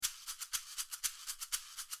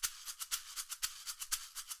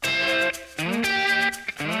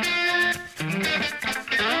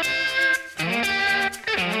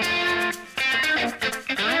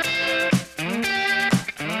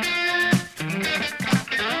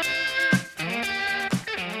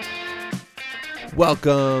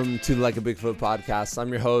Welcome to the Like a Bigfoot podcast. I'm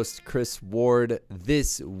your host, Chris Ward.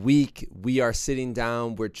 This week, we are sitting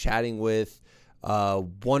down, we're chatting with a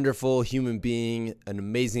wonderful human being, an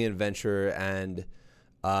amazing adventurer, and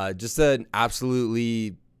just an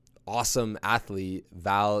absolutely awesome athlete,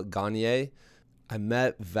 Val Gagne. I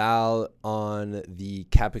met Val on the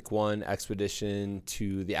Quebec 1 expedition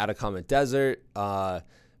to the Atacama Desert.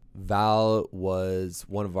 Val was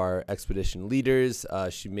one of our expedition leaders.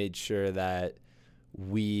 She made sure that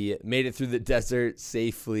we made it through the desert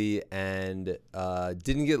safely and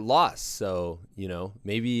didn't get lost. So,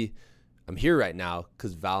 maybe I'm here right now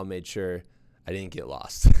because Val made sure I didn't get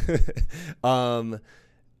lost.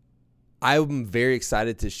 I'm very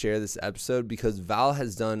excited to share this episode because Val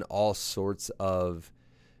has done all sorts of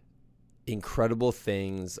incredible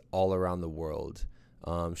things all around the world.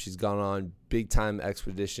 She's gone on big time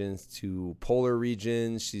expeditions to polar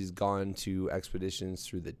regions. She's gone to expeditions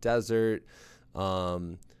through the desert.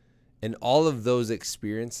 And all of those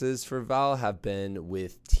experiences for Val have been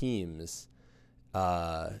with teams.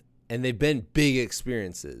 And they've been big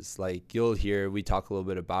experiences. Like you'll hear, we talk a little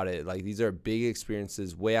bit about it. Like these are big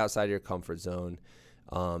experiences way outside your comfort zone,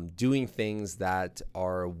 doing things that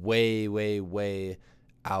are way, way, way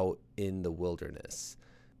out in the wilderness.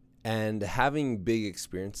 And having big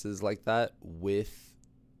experiences like that with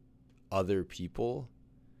other people,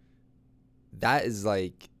 that is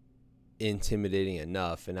like intimidating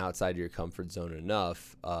enough and outside your comfort zone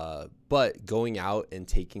enough. But going out and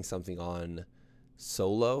taking something on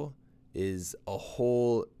solo is a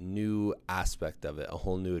whole new aspect of it, a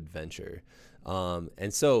whole new adventure.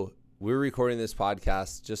 And so we're recording this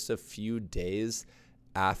podcast just a few days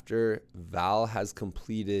after Val has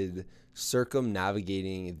completed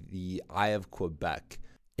circumnavigating the Eye of Quebec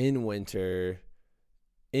in winter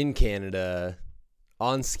in Canada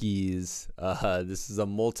on skis. This is a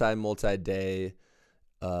multi-day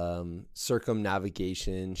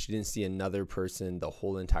circumnavigation. She didn't see another person the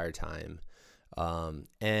whole entire time.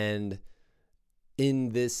 And in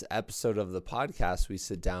this episode of the podcast, we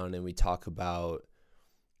sit down and we talk about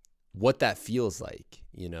what that feels like.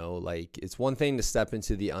 Like it's one thing to step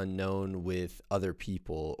into the unknown with other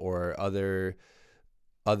people or other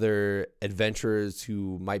adventurers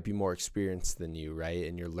who might be more experienced than you, right?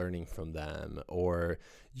 And you're learning from them, or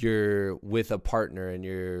you're with a partner and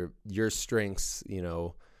your strengths,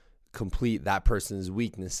 complete that person's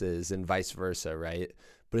weaknesses and vice versa, right?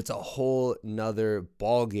 But it's a whole nother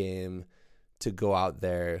ball game to go out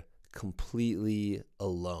there completely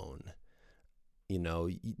alone.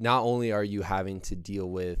 Not only are you having to deal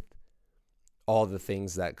with all the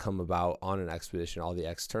things that come about on an expedition, all the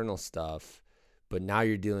external stuff, but now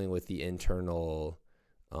you're dealing with the internal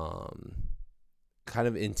kind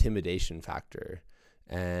of intimidation factor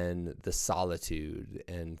and the solitude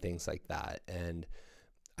and things like that. And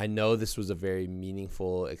I know this was a very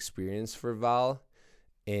meaningful experience for Val,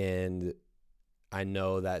 and I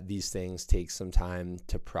know that these things take some time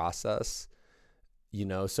to process.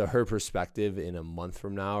 So her perspective in a month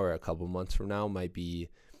from now or a couple months from now might be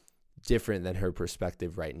different than her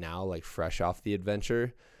perspective right now, like fresh off the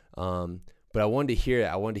adventure. But I wanted to hear it.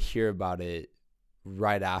 I wanted to hear about it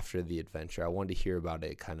right after the adventure. I wanted to hear about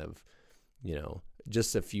it kind of,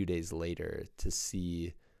 just a few days later to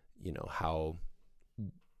see,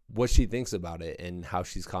 what she thinks about it and how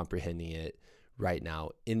she's comprehending it right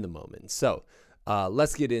now in the moment. So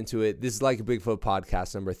let's get into it. This is Like a Bigfoot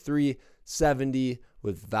podcast number 370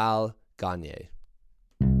 with Val Gagne.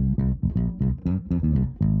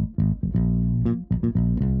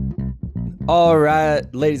 All right,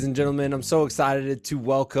 ladies and gentlemen, I'm so excited to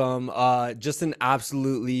welcome just an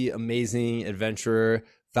absolutely amazing adventurer,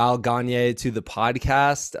 Val Gagne, to the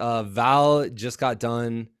podcast. Val just got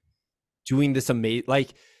done doing this amazing,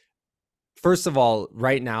 first of all,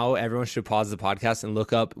 right now, everyone should pause the podcast and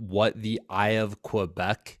look up what the Eye of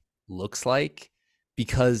Quebec looks like,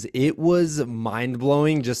 because it was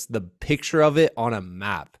mind-blowing, just the picture of it on a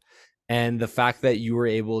map. And the fact that you were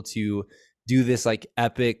able to do this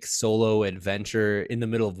epic solo adventure in the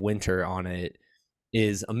middle of winter on it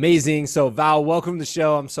is amazing. So Val, welcome to the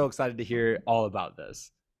show. I'm so excited to hear all about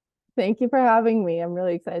this. Thank you for having me. I'm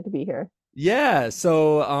really excited to be here. Yeah.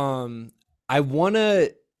 So I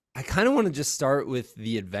kind of want to just start with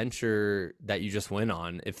the adventure that you just went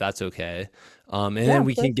on, if that's okay. And then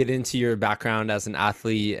we can get into your background as an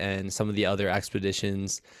athlete and some of the other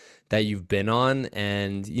expeditions that you've been on,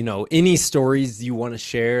 and any stories you want to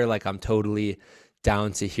share. I'm totally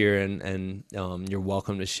down to hear, and you're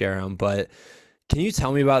welcome to share them. But can you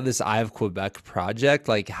tell me about this Eye of Quebec project?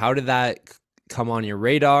 How did that come on your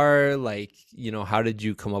radar? How did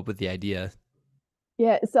you come up with the idea?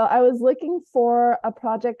 Yeah, so I was looking for a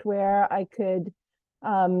project where I could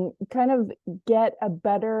kind of get a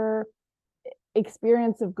better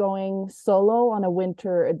experience of going solo on a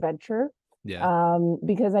winter adventure. Yeah.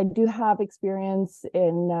 Because I do have experience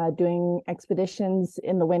in doing expeditions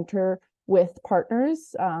in the winter with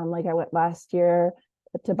partners. Like I went last year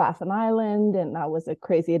to Baffin Island, and that was a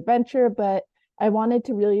crazy adventure. But I wanted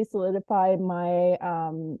to really solidify my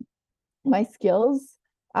skills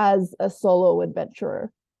as a solo adventurer.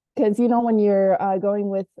 Because when you're going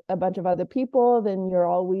with a bunch of other people, then you're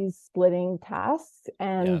always splitting tasks,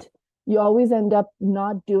 Yeah. and you always end up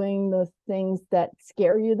not doing the things that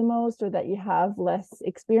scare you the most, or that you have less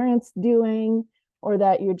experience doing, or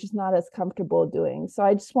that you're just not as comfortable doing. So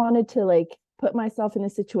I just wanted to like put myself in a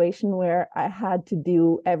situation where I had to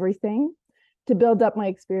do everything to build up my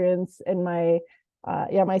experience and my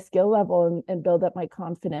skill level, and build up my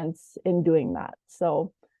confidence in doing that.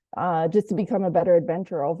 So just to become a better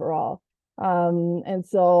adventurer overall. And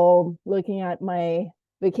so looking at my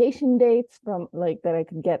vacation dates from like that I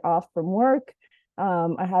could get off from work,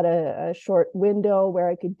 I had a short window where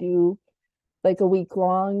I could do like a week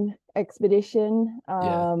long expedition.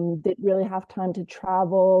 Yeah. Didn't really have time to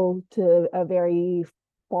travel to a very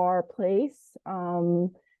far place.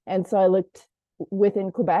 And so I looked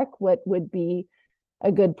within Quebec what would be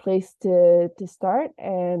a good place to start.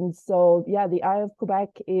 And so, yeah, the Eye of Quebec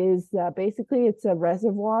is basically it's a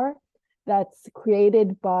reservoir that's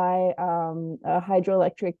created by a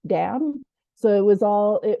hydroelectric dam. So it was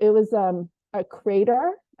a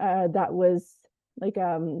crater that was like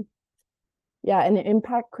an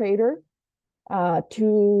impact crater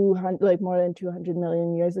 200 like more than 200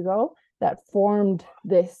 million years ago that formed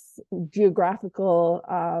this geographical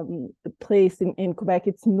place in Quebec.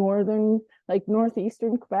 It's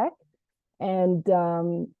northeastern Quebec. And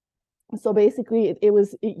so basically it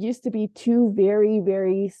used to be two very,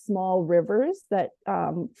 very small rivers that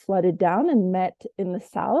flooded down and met in the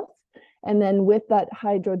south. And then with that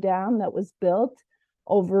hydro dam that was built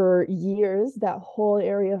over years, that whole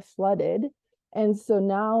area flooded. And so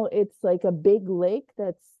now it's like a big lake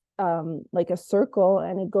that's like a circle,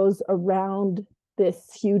 and it goes around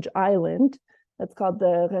this huge island that's called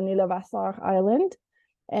the René Levasseur Island.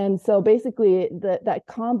 And so basically that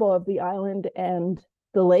combo of the island and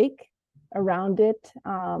the lake around it,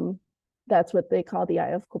 that's what they call the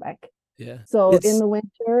Eye of Quebec. Yeah. So in It's the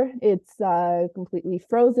winter, it's completely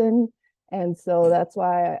frozen. And so that's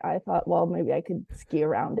why I thought, well, maybe I could ski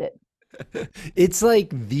around it. it's like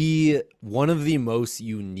the one of the most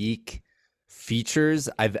unique features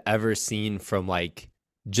I've ever seen from like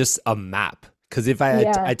just a map. Because if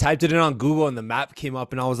Yeah, I typed it in on Google and the map came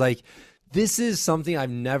up and I was like, this is something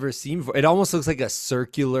I've never seen before. It almost looks like a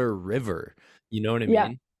circular river. You know what I yeah,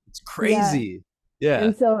 mean? It's yeah. crazy. Yeah.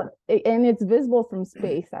 And so, and it's visible from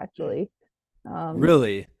space, actually. Um,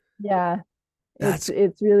 Really. yeah, That's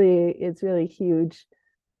it's really huge.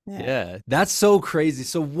 Yeah. yeah. That's so crazy.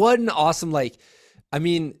 So what an awesome like I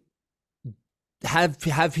mean, have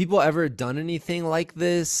people ever done anything like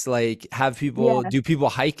this? Like Yeah. do people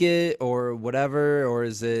hike it or whatever or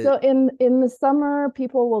is it So in the summer,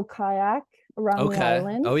 people will kayak around the okay.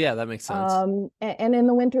 island. Oh yeah, that makes sense. And in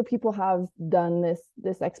the winter, people have done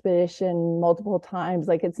this expedition multiple times.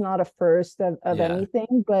 Like it's not a first of Yeah.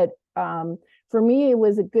 anything, but for me, it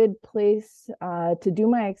was a good place to do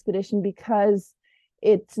my expedition because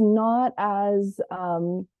it's not as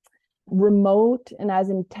remote and as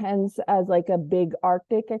intense as like a big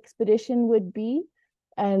Arctic expedition would be.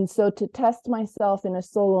 And so to test myself in a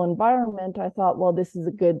solo environment, I thought, well, this is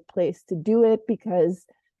a good place to do it because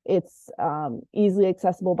it's easily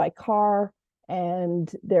accessible by car.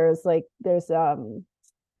 And there's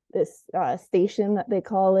this station that they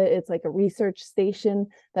call it. It's like a research station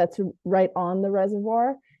that's right on the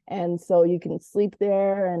reservoir. And so you can sleep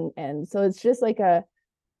there. And so it's just like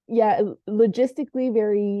logistically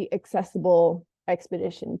very accessible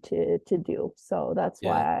expedition to do. So that's Yeah.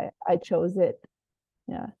 why I chose it.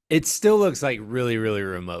 Yeah. It still looks like really, really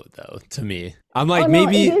remote though to me. I'm Oh like no,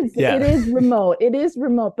 maybe it yeah. is remote. It is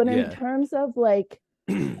remote, but in Yeah. terms of like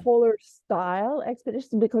polar style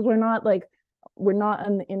expeditions, because we're not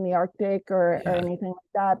in the Arctic or Yeah. anything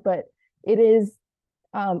like that, but it is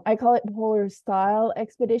I call it polar style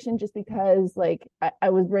expedition just because like I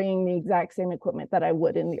was bringing the exact same equipment that I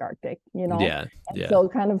would in the Arctic, Yeah. and Yeah. so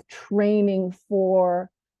kind of training for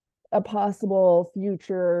a possible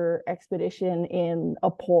future expedition in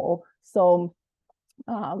a pole. So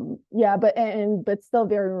yeah, but still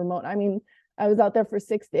very remote. I mean, I was out there for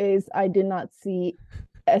 6 days. I did not see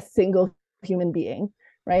a single human being,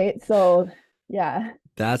 right? So yeah.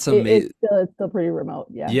 That's amazing. It's still pretty remote.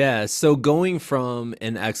 Yeah. Yeah. So going from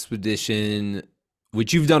an expedition,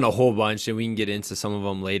 which you've done a whole bunch, and we can get into some of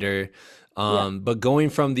them later. Yeah. But going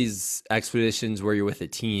from these expeditions where you're with a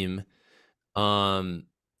team, um,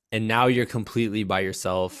 and now you're completely by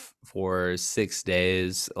yourself for 6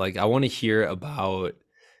 days. Like, I want to hear about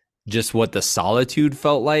just what the solitude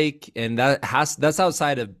felt like, and that's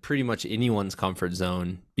outside of pretty much anyone's comfort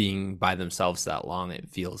zone, being by themselves that long, it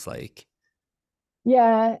feels like.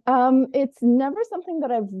 Yeah. It's never something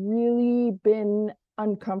that I've really been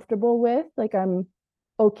uncomfortable with. Like I'm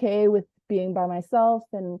okay with being by myself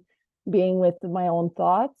and being with my own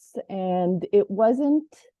thoughts. And it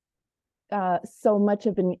wasn't so much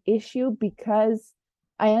of an issue because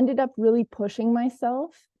I ended up really pushing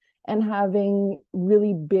myself and having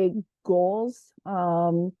really big goals.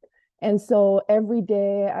 And so every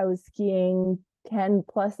day I was skiing 10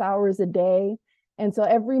 plus hours a day. And so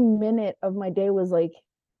every minute of my day was like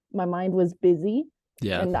my mind was busy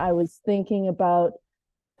Yeah. and I was thinking about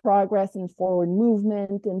progress and forward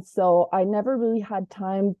movement. And so I never really had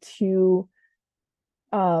time to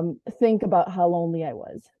think about how lonely I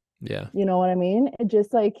was. Yeah. You know what I mean? It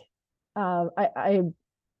just like I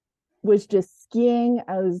was just skiing.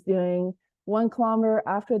 I was doing 1 kilometer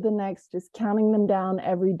after the next, just counting them down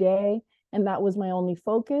every day, and that was my only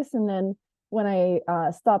focus. And then when I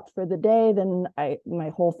stopped for the day, then my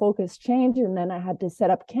whole focus changed, and then I had to set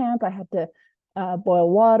up camp. I had to boil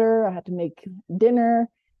water. I had to make dinner,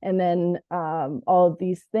 and then all of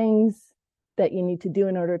these things that you need to do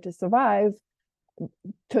in order to survive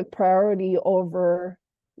took priority over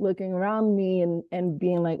looking around me and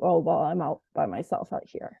being like, oh well, I'm out by myself out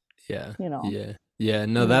here, Yeah. you know. Yeah. Yeah.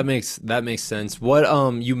 No, Yeah. that makes sense. What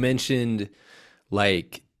you mentioned,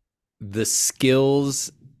 like, the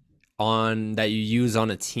skills on that you use on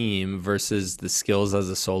a team versus the skills as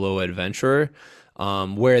a solo adventurer,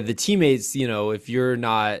 where the teammates, if you're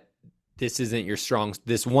not,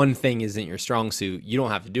 this one thing isn't your strong suit, you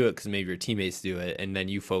don't have to do it because maybe your teammates do it, and then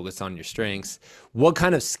you focus on your strengths. What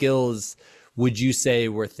kind of skills would you say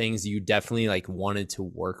were things you definitely like wanted to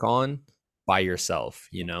work on by yourself?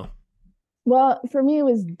 Well, for me, it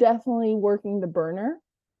was definitely working the burner.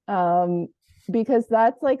 Um, because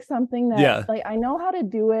that's like something that Yeah. like I know how to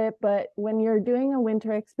do it, but when you're doing a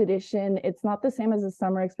winter expedition, it's not the same as a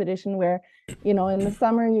summer expedition where, in the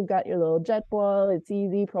summer you've got your little jet boil, it's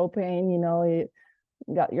easy, propane, you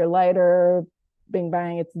got your lighter, bing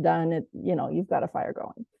bang, it's done. You've got a fire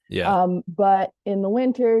going. Yeah. But in the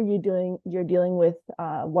winter, you're dealing with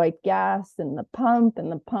white gas and the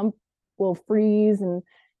pump will freeze, and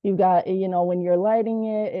you've got, when you're lighting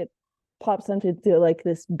it, it pops into like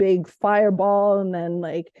this big fireball, and then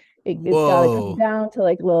like it's got to come Whoa. down to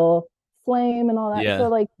like little flame and all that. So Yeah.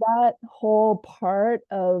 like that whole part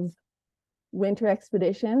of winter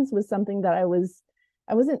expeditions was something that I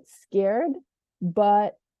wasn't scared,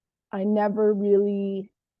 but I never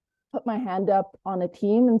really put my hand up on a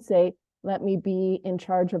team and say, let me be in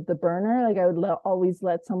charge of the burner. Like I would always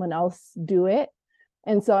let someone else do it.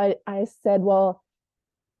 And so I said, well,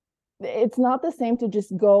 it's not the same to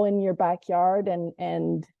just go in your backyard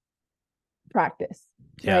and practice,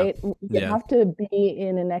 Yeah. right? You Yeah. have to be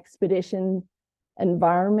in an expedition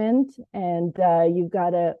environment, and you've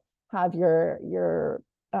got to have your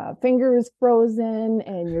fingers frozen,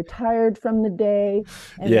 and you're tired from the day,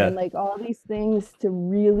 and Yeah. then like all these things to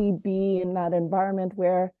really be in that environment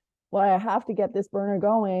where, well, I have to get this burner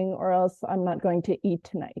going or else I'm not going to eat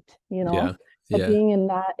tonight, Yeah. so Yeah. being in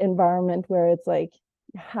that environment where it's like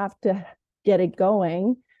you have to get it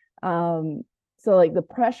going. So like the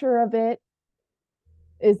pressure of it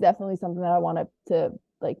is definitely something that I wanted to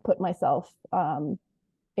like put myself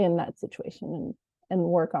in that situation and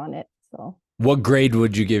work on it. So What grade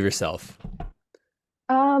would you give yourself?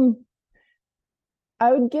 um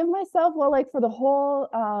I would give myself, well, like for the whole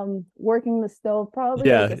working the stove, probably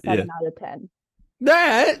like Yeah. a Yeah. 7 out of 10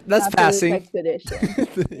 That's after this passing. expedition.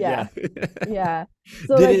 Yeah. Yeah. Yeah.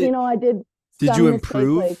 So Did like, it I did did you some mistakes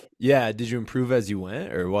improve? like Yeah, did you improve as you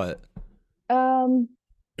went or what? um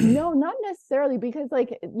no, not necessarily, because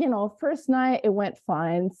like, first night it went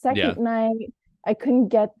fine. Yeah. Second night I couldn't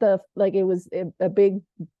get it was a big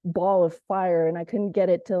ball of fire and I couldn't get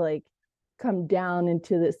it to like come down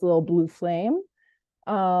into this little blue flame.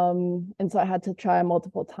 And so I had to try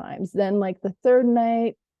multiple times. Then like the third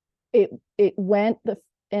night it went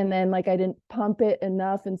and then like I didn't pump it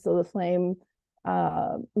enough, and so the flame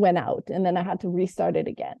went out, and then I had to restart it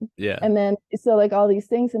again. Yeah. And then so like all these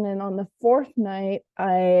things, and then on the fourth night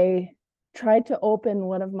I tried to open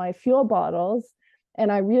one of my fuel bottles,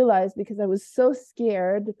 and I realized, because I was so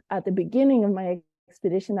scared at the beginning of my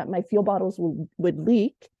expedition that my fuel bottles would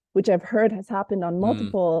leak, which I've heard has happened on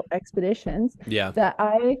multiple expeditions, Yeah. that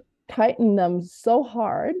I tightened them so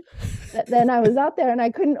hard that then I was out there and I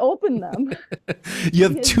couldn't open them You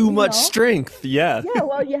have because, too much strength. Yeah. yeah,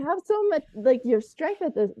 well, you have so much, like your strength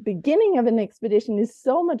at the beginning of an expedition is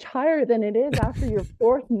so much higher than it is after your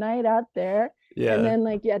fourth night out there. And Yeah. then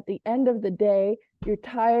like at the end of the day, you're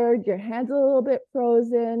tired, your hands a little bit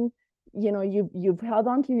frozen, you know, you've held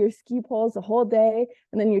onto your ski poles the whole day,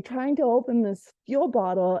 and then you're trying to open this fuel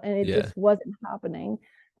bottle and it Yeah. just wasn't happening.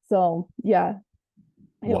 So yeah,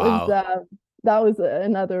 it was Wow. that was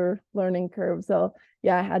another learning curve. So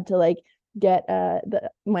yeah, I had to like get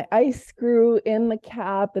my ice screw in the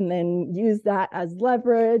cap and then use that as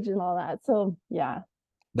leverage and all that. So yeah.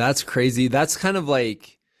 That's crazy. That's kind of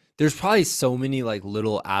like, there's probably so many like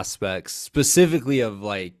little aspects specifically of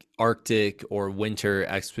like Arctic or winter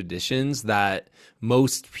expeditions that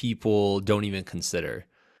most people don't even consider.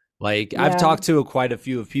 Like I've Yeah. talked to quite a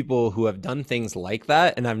few of people who have done things like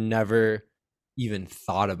that, and I've never even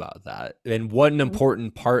thought about that. And what an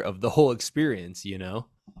important part of the whole experience, you know?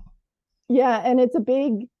 Yeah, and it's a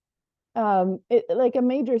big like a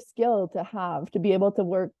major skill to have to be able to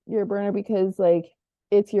work your burner, because like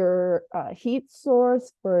it's your heat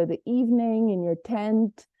source for the evening in your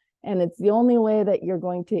tent, and it's the only way that you're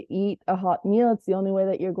going to eat a hot meal. It's the only way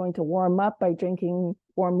that you're going to warm up, by drinking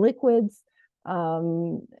warm liquids.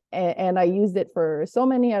 And I used it for so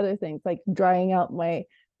many other things, like drying out my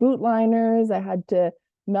boot liners. I had to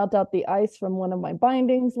melt out the ice from one of my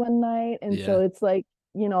bindings one night, and so Yeah. it's like,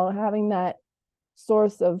 you know, having that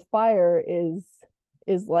source of fire is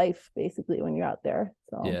life basically when you're out there.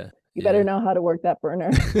 So Yeah. you better Yeah. know how to work that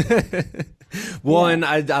burner. Well, Yeah.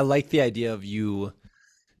 and I like the idea of you,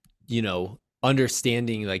 you know,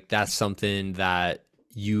 understanding like that's something that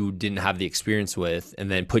you didn't have the experience with,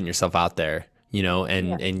 and then putting yourself out there, you know,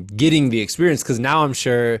 Yeah. and getting the experience. Cause now I'm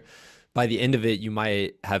sure by the end of it, you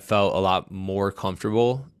might have felt a lot more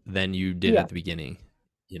comfortable than you did Yeah. at the beginning,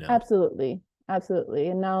 you know? Absolutely. Absolutely.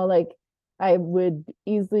 And now like I would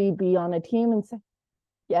easily be on a team and say,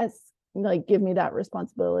 yes, like give me that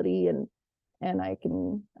responsibility, and I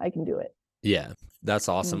can do it. Yeah, that's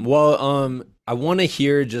awesome. Mm. Well, I want to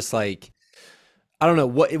hear just like, I don't know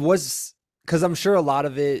what it was, because I'm sure a lot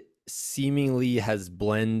of it seemingly has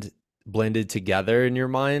blended together in your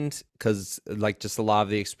mind, because like just a lot of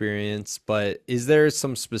the experience. But is there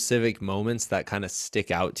some specific moments that kind of stick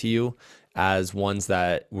out to you as ones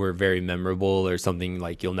that were very memorable or something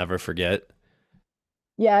like you'll never forget?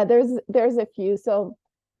 Yeah, there's a few. So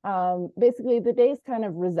basically the days kind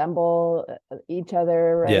of resemble each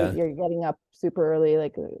other, right? Yeah, You're getting up super early,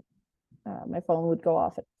 like my phone would go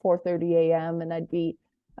off at 4:30 a.m. and I'd be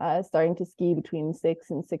starting to ski between 6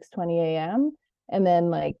 and 6:20 a.m. and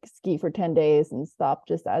then like ski for 10 days and stop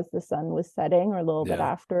just as the sun was setting, or a little bit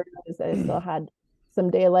yeah, after, as I still had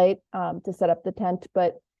some daylight to set up the tent.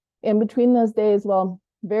 But in between those days, well,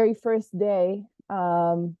 very first day,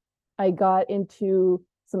 I got into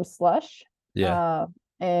some slush, yeah, uh,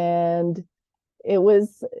 and it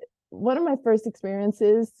was one of my first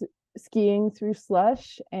experiences skiing through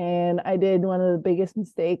slush, and I did one of the biggest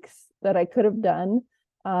mistakes that I could have done.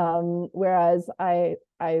 Whereas I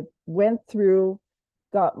went through,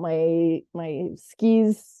 got my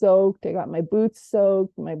skis soaked, I got my boots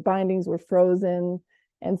soaked, my bindings were frozen,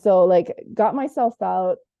 and so like got myself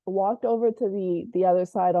out, walked over to the other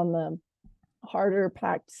side on the harder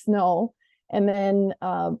packed snow, and then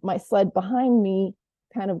my sled behind me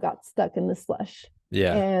kind of got stuck in the slush,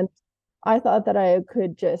 yeah, and I thought that I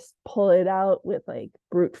could just pull it out with like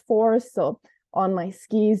brute force. So on my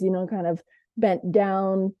skis, you know, kind of bent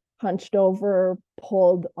down, hunched over,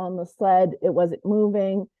 pulled on the sled. It wasn't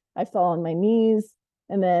moving. I fell on my knees.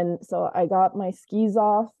 And then so I got my skis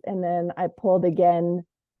off, and then I pulled again,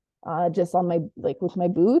 just on my, like with my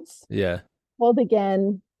boots, yeah. pulled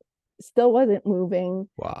again, still wasn't moving.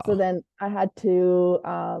 So Wow. then I had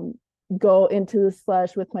to go into the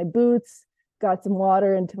slush with my boots, got some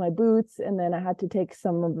water into my boots, and then I had to take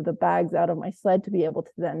some of the bags out of my sled to be able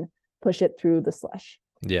to then push it through the slush.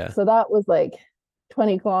 Yeah, So that was like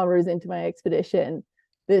 20 kilometers into my expedition.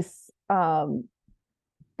 This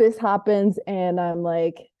this happens, and I'm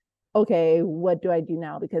like, okay, what do I do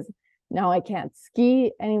now? Because now I can't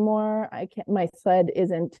ski anymore. I can't, my sled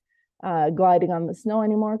isn't gliding on the snow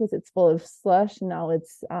anymore because it's full of slush. Now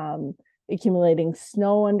it's accumulating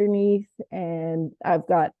snow underneath, and I've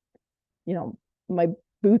got, you know, my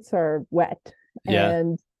boots are wet, yeah,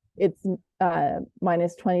 and it's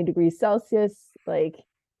minus 20 degrees Celsius. Like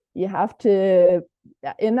you have to,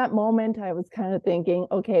 in that moment, I was kind of thinking,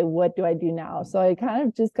 okay, what do I do now? So I kind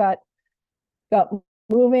of just got got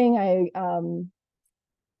moving. I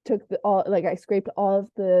took I scraped all of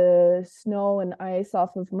the snow and ice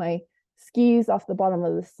off of my skis off the bottom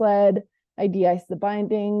of the sled. I de-iced the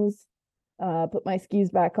bindings, put my skis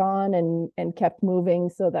back on, and kept moving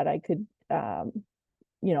so that I could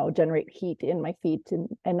generate heat in my feet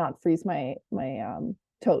and not freeze my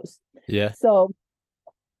toes. Yeah. So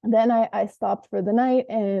then I stopped for the night,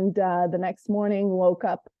 and the next morning woke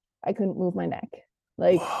up, I couldn't move my neck.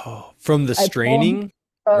 Like, Whoa. From the I pulled straining?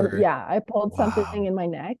 Or yeah, I pulled something wow. in my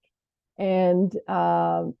neck. And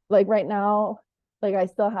like right now, like I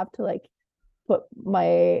still have to like put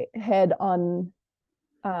my head on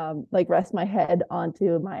like rest my head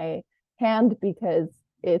onto my hand because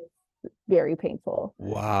it's very painful.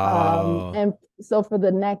 Wow. And so for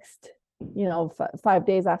the next 5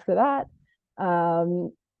 days after that,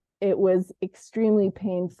 it was extremely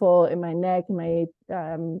painful in my neck, in my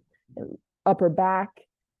upper back.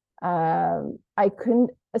 I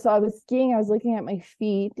couldn't, so I was skiing, I was looking at my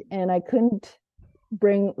feet, and I couldn't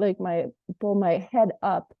pull my head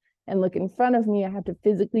up and look in front of me. I had to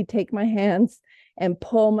physically take my hands and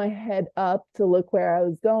pull my head up to look where I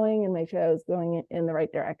was going and make sure I was going in the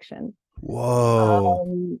right direction.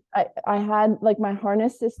 Whoa. I had like my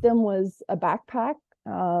harness system was a backpack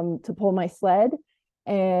to pull my sled.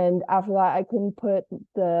 And after that, I couldn't put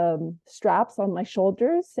the straps on my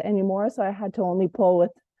shoulders anymore. So I had to only pull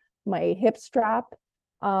with my hip strap.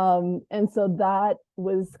 And so that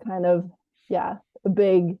was kind of, yeah, a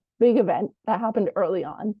big event that happened early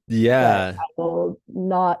on that Yeah. I will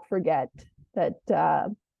not forget, that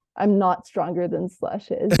I'm not stronger than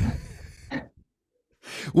Slush is.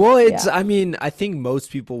 Well, Yeah. I mean, I think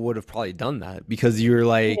most people would have probably done that because you're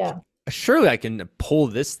like, Yeah, surely I can pull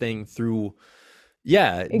this thing through.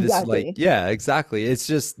 Yeah, this like, exactly. yeah, exactly. It's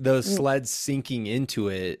just those Mm, sleds sinking into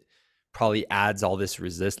it probably adds all this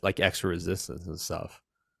like extra resistance and stuff.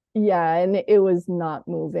 yeah, and it was not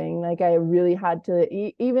moving. Like I really had to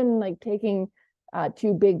even like taking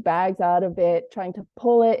two big bags out of it, trying to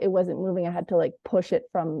pull it, it wasn't moving. I had to like push it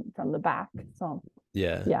from the back. So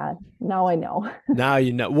Yeah. yeah, now I know. Now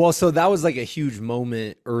you know. Well, so that was like a huge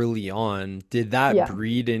moment early on. Did that Yeah.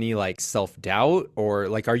 breed any like self-doubt, or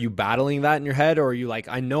like are you battling that in your head, or are you like,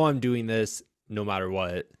 I know I'm doing this no matter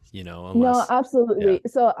what, No, unless yeah. absolutely.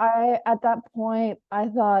 So I at that point I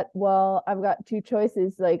thought, well, I've got two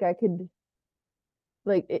choices. Like I could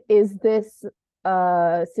is this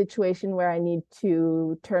a situation where I need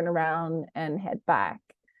to turn around and head back?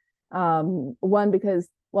 One, because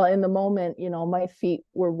well, in the moment, my feet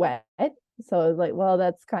were wet. So I was like, well,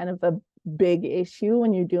 that's kind of a big issue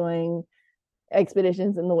when you're doing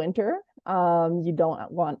expeditions in the winter. You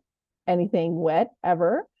don't want anything wet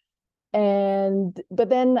ever. And but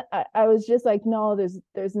then I was just like, no,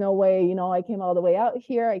 there's no way. I came all the way out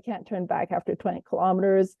here, I can't turn back after 20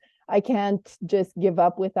 kilometers. I can't just give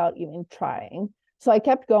up without even trying. So I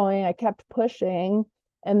kept going, I kept pushing.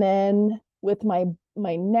 And then with my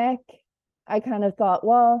neck, I kind of thought,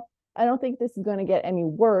 well, I don't think this is going to get any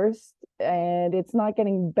worse, and it's not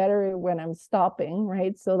getting better when I'm stopping,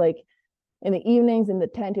 right? So like in the evenings in the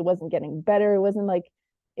tent, it wasn't getting better. It wasn't like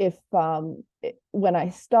if when I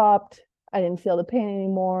stopped, I didn't feel the pain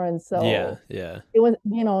anymore. And Yeah, so yeah. it was,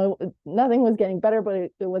 nothing was getting better, but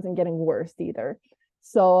it wasn't getting worse either.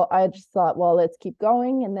 So I just thought, well, let's keep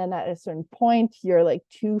going. And then at a certain point, you're like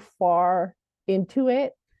too far into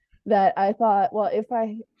it, that I thought, well, if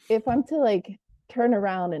I'm to like turn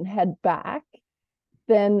around and head back,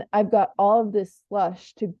 then I've got all of this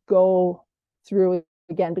slush to go through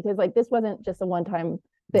again, because like this wasn't just a one-time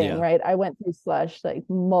thing, Yeah. right? I went through slush like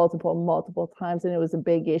multiple times, and it was a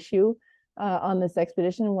big issue on this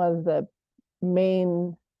expedition. One of the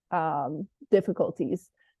main difficulties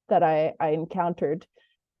that I encountered.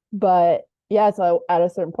 But yeah, so at a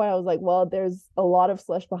certain point, I was like, well, there's a lot of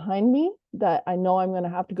slush behind me that I know I'm going to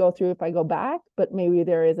have to go through if I go back, but maybe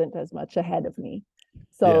there isn't as much ahead of me.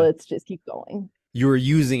 So Yeah. let's just keep going. You were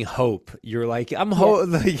using hope. You're like, I'm hope.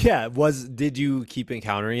 Yes. Like, yeah. Did you keep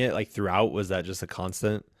encountering it like throughout? Was that just a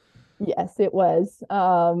constant? Yes, it was.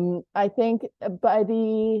 I think by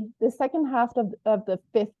the second half of the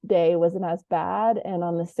fifth day wasn't as bad, and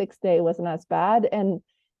on the sixth day wasn't as bad. And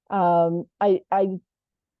I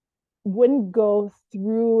wouldn't go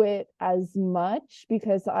through it as much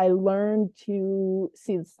because I learned to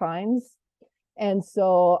see the signs. And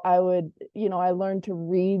so I learned to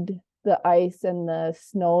read the ice and the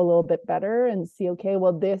snow a little bit better and see, okay,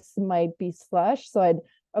 well, this might be slush. So I'd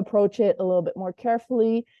approach it a little bit more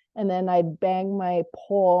carefully. And then I'd bang my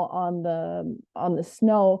pole on the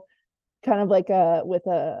snow, kind of like with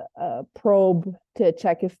a probe to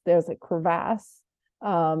check if there's a crevasse.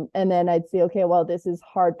 And then I'd see, okay, well, this is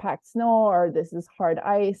hard packed snow or this is hard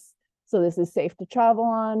ice, so this is safe to travel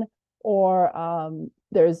on. Or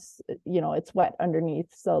there's, it's wet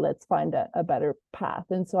underneath, so let's find a better path.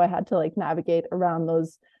 And so I had to like navigate around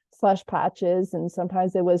those slush patches, and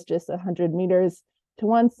sometimes it was just 100 meters to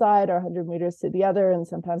one side or 100 meters to the other, and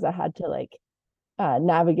sometimes I had to like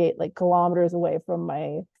navigate like kilometers away from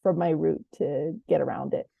my route to get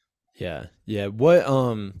around it. Yeah. Yeah. What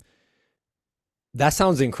that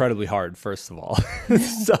sounds incredibly hard, first of all.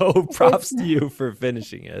 So It's props to you for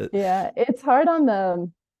finishing it. Yeah, it's hard on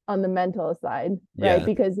the mental side, right? Yeah.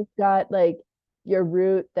 Because you've got like your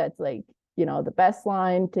route that's like, the best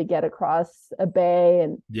line to get across a bay.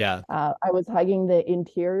 And Yeah. I was hiking the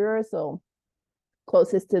interior, so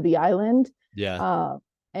closest to the island. Yeah. Uh,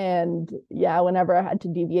 and yeah, whenever I had to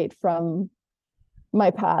deviate from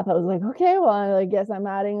my path, I was like, okay, well, I guess I'm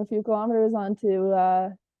adding a few kilometers onto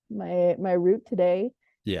my route today.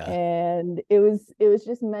 Yeah. And it was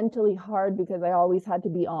just mentally hard because I always had to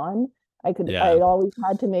be on. I Yeah. always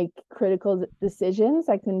had to make critical decisions.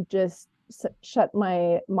 I couldn't just shut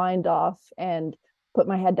my mind off and put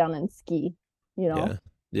my head down and ski, you Yeah. know?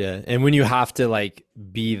 Yeah. And when you have to like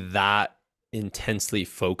be that intensely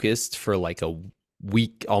focused for like a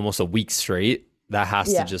week, almost a week straight, that has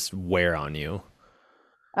to Yeah, just wear on you.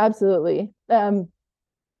 absolutely.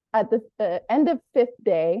 At the end of fifth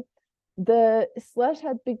day, the slush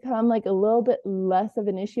had become like a little bit less of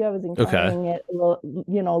an issue. I was Okay. encountering it a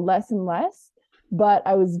little, less and less, but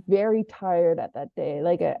I was very tired at that day.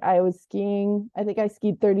 Like I was skiing, I think I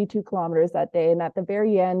skied 32 kilometers that day. And at the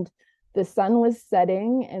very end, the sun was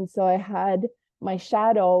setting. And so I had my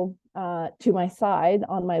shadow to my side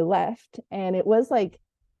on my left. And it was like,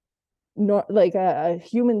 like a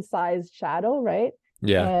human sized shadow, right?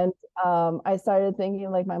 Yeah. And I started thinking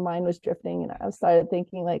like my mind was drifting, and I started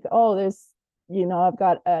thinking like, oh, I've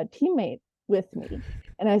got a teammate with me,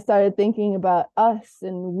 and I started thinking about us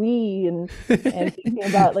and we and thinking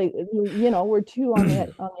about like we're two on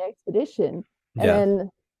the expedition, and Yeah.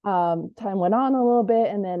 then time went on a little bit,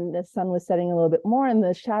 and then the sun was setting a little bit more, and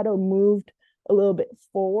the shadow moved a little bit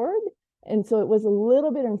forward, and so it was a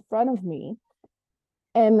little bit in front of me.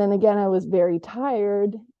 And then again, I was very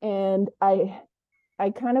tired, and I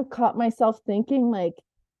kind of caught myself thinking like,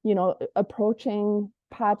 approaching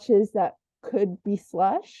patches that could be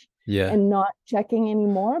slush Yeah. and not checking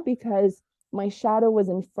anymore because my shadow was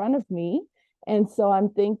in front of me. And so I'm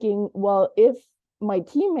thinking, well, if my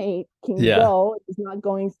teammate can Yeah. go, is not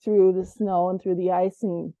going through the snow and through the ice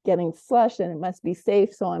and getting slush, and it must be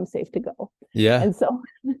safe, so I'm safe to go. Yeah. And so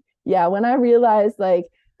yeah, when I realized like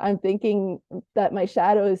I'm thinking that my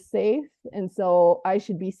shadow is safe and so I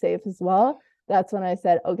should be safe as well, that's when I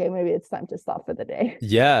said, okay, maybe it's time to stop for the day.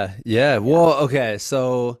 Yeah. Yeah. Yeah. Well, okay.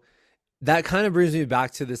 So that kind of brings me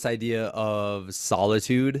back to this idea of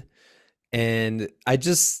solitude. And I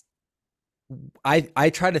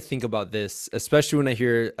try to think about this, especially when I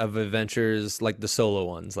hear of adventures like the solo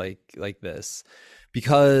ones, like this,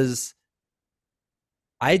 because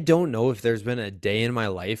I don't know if there's been a day in my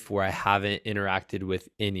life where I haven't interacted with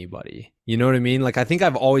anybody. You know what I mean? Like I think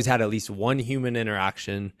I've always had at least one human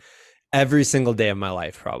interaction every single day of my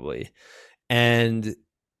life, probably. And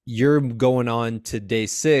you're going on to day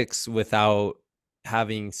 6 without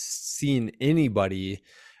having seen anybody.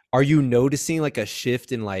 Are you noticing like a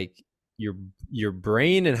shift in like your your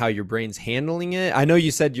brain and how your brain's handling it? I know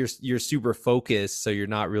you said you're super focused, so you're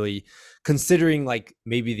not really considering like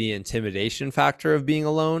maybe the intimidation factor of being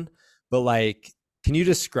alone, but like can you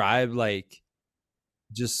describe like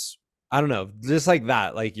just I don't know, just like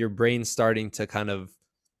that, like your brain starting to kind of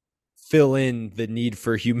fill in the need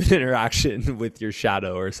for human interaction with your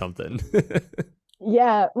shadow or something.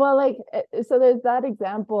 Yeah. Well, like, so there's that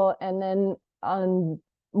example. And then on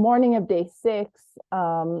morning of day 6,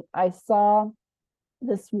 I saw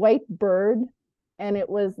this white bird, and it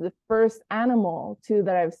was the first animal too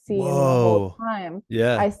that I've seen the whole Whoa. time.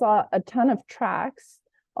 Yeah. I saw a ton of tracks.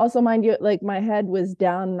 Also, mind you, like my head was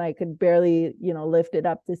down and I could barely, lift it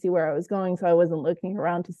up to see where I was going. So I wasn't looking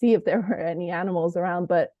around to see if there were any animals around,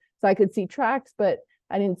 but so I could see tracks, but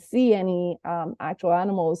I didn't see any actual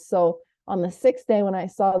animals. So on the 6th day, when I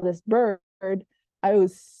saw this bird, I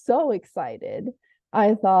was so excited.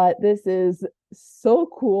 I thought, this is so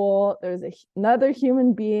cool. There's another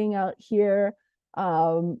human being out here.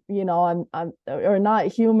 I'm or not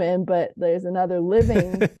human, but there's another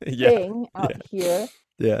living Yeah. thing out Yeah. here.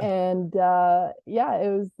 Yeah. And yeah,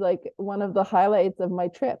 it was like one of the highlights of my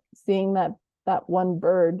trip, seeing that one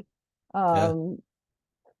bird. Yeah. Um,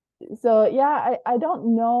 so yeah, I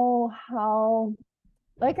don't know how,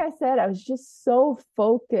 like I said, I was just so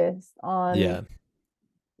focused on Yeah.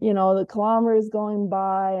 the kilometers going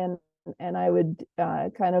by, and I would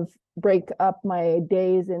kind of break up my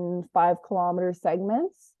days in 5 kilometer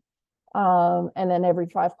segments. And then every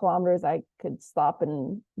 5 kilometers, I could stop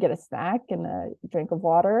and get a snack and a drink of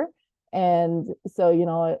water. And so,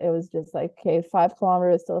 it was just like, okay, 5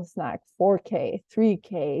 kilometers till a snack, 4K,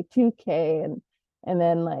 3K, 2K, and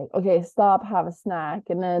then like, okay, stop, have a snack.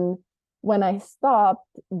 And then when I stopped,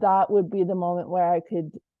 that would be the moment where I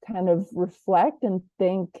could kind of reflect and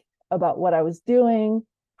think about what I was doing,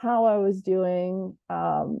 how I was doing,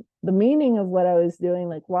 the meaning of what I was doing,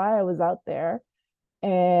 like why I was out there.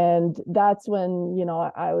 And that's when,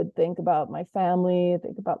 I would think about my family,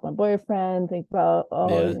 think about my boyfriend, think about,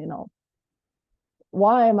 Yeah.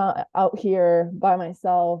 why I'm out here by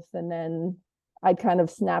myself. And then I'd kind of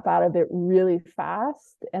snap out of it really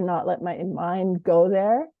fast and not let my mind go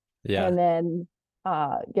there. Yeah. And then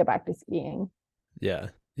get back to skiing. Yeah.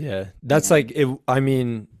 Yeah. That's Yeah. like it. I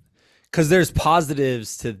mean, because there's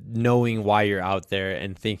positives to knowing why you're out there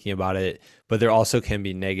and thinking about it, but there also can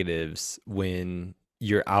be negatives when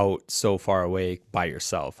you're out so far away by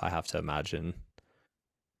yourself, I have to imagine.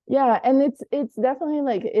 Yeah, and it's definitely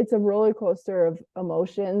like it's a roller coaster of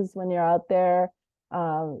emotions when you're out there.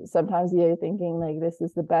 Sometimes you're thinking like this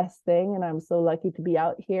is the best thing, and I'm so lucky to be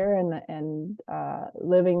out here and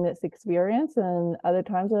living this experience. And other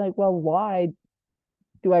times I'm like, well, why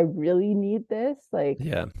do I really need this? Like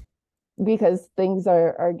Yeah. because things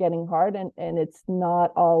are getting hard, and it's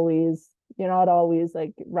not always you're not always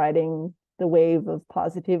like riding the wave of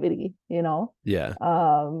positivity. Yeah.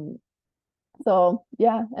 Um, so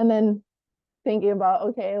yeah, and then thinking about,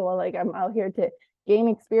 okay, well, like I'm out here to gain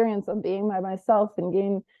experience of being by myself and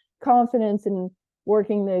gain confidence and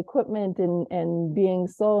working the equipment and being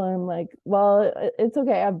solo. And I'm like, well, it's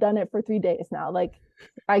okay. I've done it for 3 days now. Like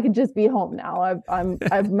I could just be home now.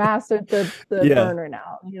 I've mastered the Yeah. burner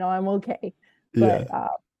now. I'm okay. Yeah.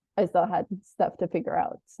 But I still had stuff to figure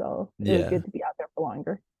out. So it was Yeah. good to be out there for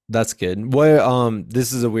longer. That's good. What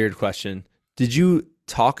this is a weird question. Did you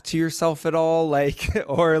talk to yourself at all? Like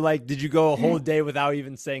or like did you go a whole day without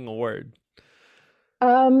even saying a word?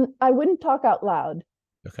 I wouldn't talk out loud.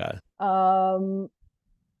 Okay. Um,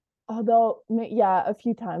 although yeah, a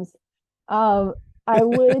few times. Um, I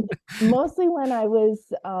would mostly when I was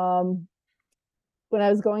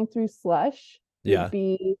going through slush would Yeah.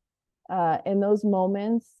 be in those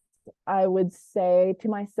moments I would say to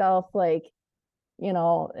myself like,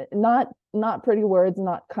 not pretty words,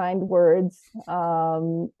 not kind words,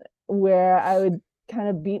 where I would kind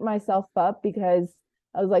of beat myself up because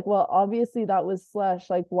I was like, well, obviously that was slush.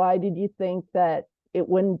 Like, why did you think that it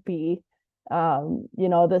wouldn't be,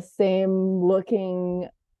 the same looking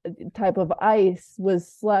type of ice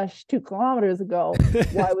was slush 2 kilometers ago?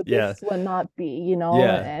 Why would Yeah. this one not be?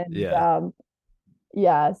 Yeah. And Yeah.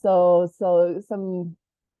 yeah, so some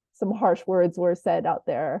harsh words were said out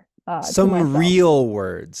there to Some myself. real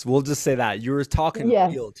words. We'll just say that. You were talking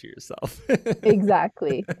Yes, real to yourself.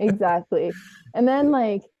 exactly. And then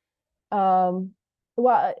like um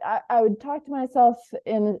well I would talk to myself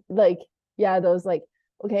in like, yeah, those like,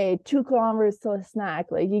 okay, 2 kilometers to a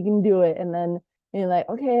snack, like you can do it. And then you're like,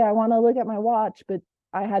 okay, I want to look at my watch, but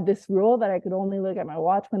I had this rule that I could only look at my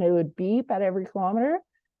watch when it would beep at every kilometer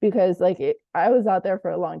because like I was out there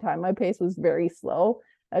for a long time. My pace was very slow.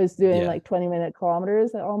 I was doing Yeah. like 20-minute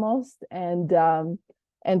kilometers almost. And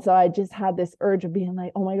so I just had this urge of being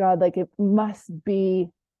like, oh my God, like I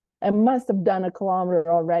must have done a kilometer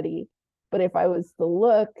already. But if I was to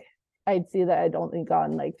look, I'd see that I'd only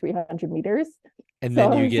gone like 300 meters. And So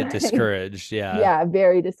then I you was get like, discouraged. Yeah. yeah,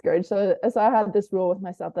 very discouraged. So I had this rule with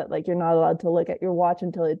myself that like you're not allowed to look at your watch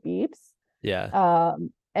until it beeps. Yeah.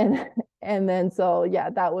 And and then so yeah,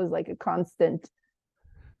 that was like a constant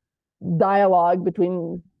dialogue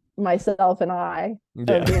between myself and I of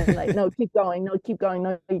Yeah. being like, no, keep going, no, keep going,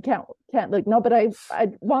 no, you can't look, no, but I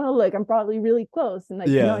want to look, I'm probably really close, and like,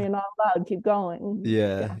 no, Yeah. you're not allowed, keep going.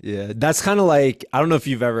 Yeah. Yeah, Yeah. That's kind of like I don't know if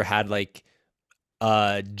you've ever had like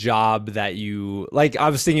a job that you like. I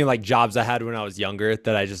was thinking like jobs I had when I was younger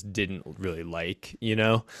that I just didn't really like, you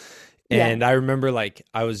know? yeah, And I remember like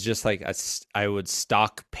I was just like I would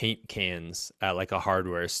stock paint cans at like a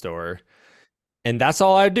hardware store. And that's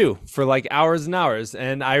all I do for like hours and hours.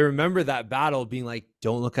 And I remember that battle being like,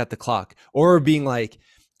 don't look at the clock, or being like,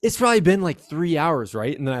 it's probably been like 3 hours,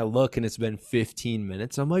 right? And then I look and it's been 15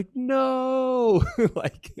 minutes. I'm like, no,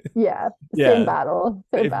 like, yeah. Same yeah, battle,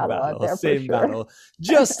 same battle out there for same sure. battle,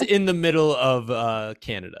 just in the middle of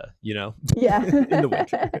Canada, Yeah. in the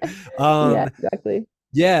winter. Yeah, Um, exactly.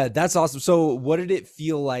 yeah, that's awesome. So, what did it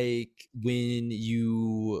feel like when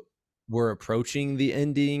you were approaching the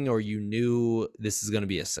ending, or you knew this is going to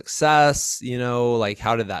be a success? Like,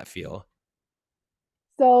 how did that feel?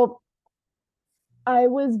 So I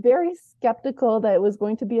was very skeptical that it was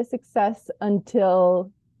going to be a success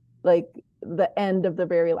until like the end of the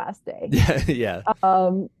very last day. Yeah. Yeah.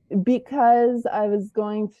 Um, because I was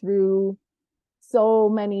going through so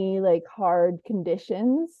many like hard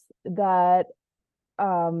conditions that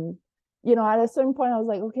um at a certain point I was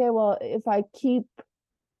like, okay, well, if I keep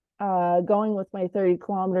going with my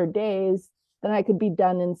 30-kilometer days, then I could be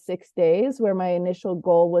done in 6 days, where my initial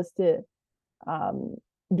goal was to um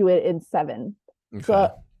do it in 7. Okay.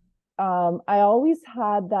 So I always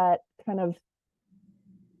had that kind of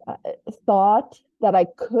uh, thought that I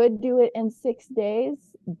could do it in 6 days,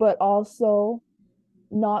 but also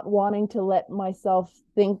not wanting to let myself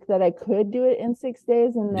think that I could do it in 6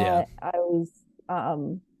 days, and Yeah. that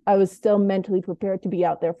I was still mentally prepared to be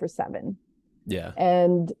out there for 7. Yeah.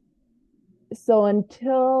 And so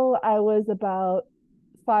until I was about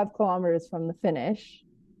 5 kilometers from the finish,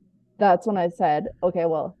 that's when I said, okay,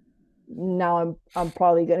 well, now I'm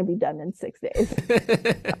probably going to be done in 6 days.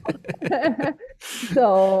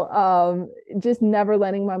 So just never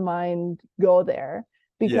letting my mind go there,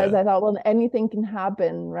 because Yeah. I thought, well, anything can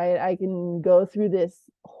happen, right? I can go through this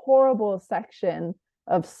horrible section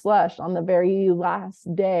of slush on the very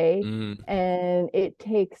last day, Mm, and it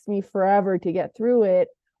takes me forever to get through it,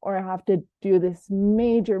 or I have to do this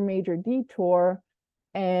major, major detour,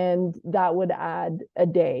 and that would add a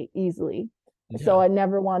day easily. So yeah. I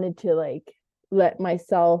never wanted to like let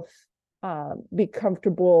myself be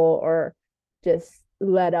comfortable or just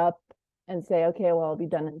let up and say, okay, well, I'll be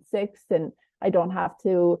done in 6, and I don't have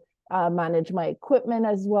to manage my equipment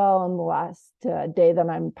as well on the last day that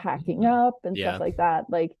I'm packing Mhm. up and stuff Yeah. like that.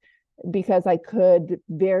 Like, because I could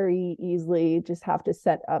very easily just have to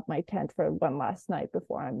set up my tent for one last night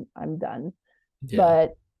before I'm done. Yeah.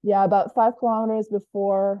 But yeah, about 5 kilometers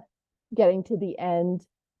before getting to the end,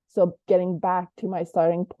 so getting back to my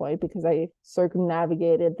starting point, because I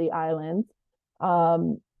circumnavigated the island,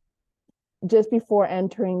 um, just before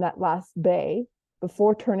entering that last bay,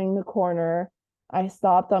 before turning the corner, I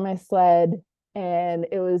stopped on my sled, and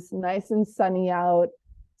it was nice and sunny out.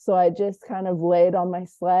 So I just kind of laid on my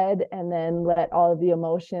sled and then let all of the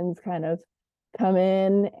emotions kind of come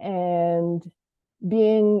in, and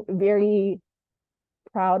being very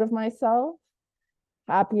proud of myself,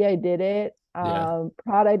 happy I did it, Yeah.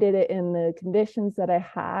 proud I did it in the conditions that I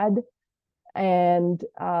had, and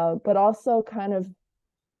but also kind of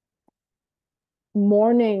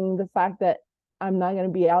mourning the fact that I'm not going to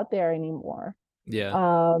be out there anymore.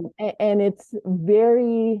 Yeah. And it's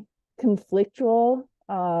very conflictual,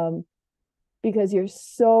 because you're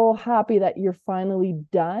so happy that you're finally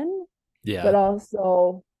done, but Yeah.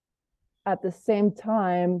 also at the same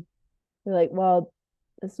time, you're like, well,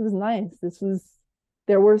 this was nice.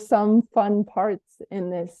 There were some fun parts in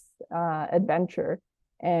this adventure,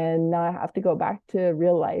 and now I have to go back to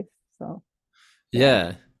real life. So, yeah.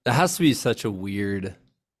 Yeah. It has to be such a weird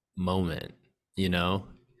moment, you know?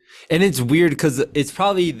 And it's weird because it's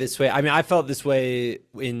probably this way. I mean, I felt this way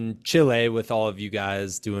in Chile with all of you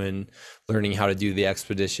guys learning how to do the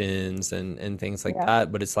expeditions and things like Yeah.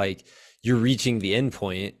 that. But it's like you're reaching the end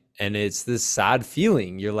point, and it's this sad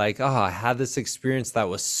feeling. You're like, oh, I had this experience that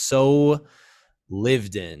was so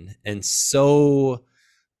lived in and so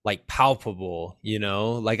like palpable,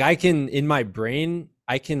 like I can, in my brain,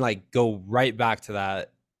 I can like go right back to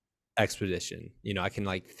that expedition. I can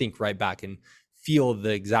like think right back and feel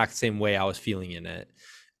the exact same way I was feeling in it.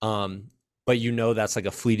 um but that's like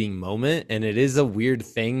a fleeting moment, and it is a weird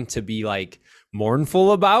thing to be like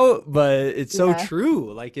mournful about, but it's so Yeah.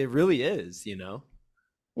 true. Like it really is.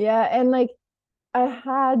 Yeah. And like I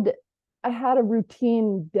had I had a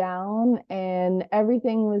routine down, and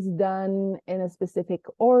everything was done in a specific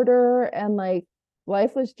order, and like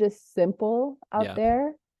life was just simple out Yeah.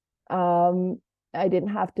 there. Um I didn't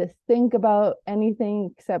have to think about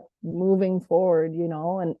anything except moving forward,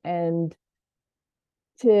 and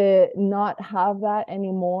to not have that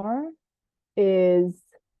anymore is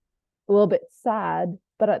a little bit sad,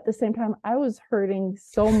 but at the same time I was hurting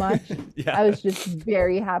so much. Yeah. I was just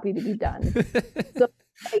very happy to be done. So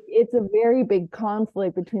like it's a very big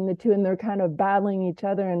conflict between the two, and they're kind of battling each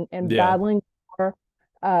other, and Yeah. battling for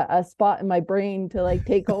a spot in my brain to like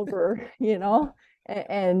take over,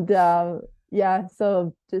 and yeah,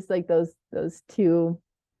 so just like those two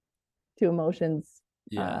emotions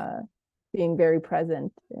Yeah. uh being very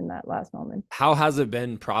present in that last moment. How has it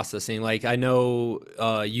been processing? Like, I know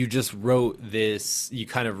you just wrote this, you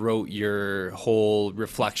kind of wrote your whole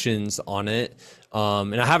reflections on it.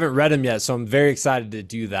 And I haven't read them yet, so I'm very excited to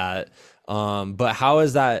do that. But how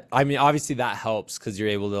is that? I mean, obviously that helps because you're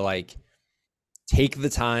able to like take the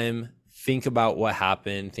time, think about what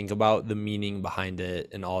happened, think about the meaning behind it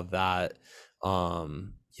and all of that.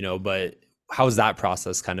 But how's that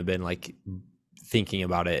process kind of been like thinking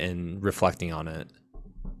about it and reflecting on it?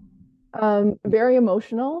 Very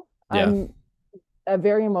emotional. Yeah. I'm a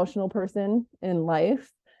very emotional person in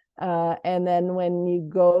life. And then when you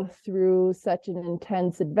go through such an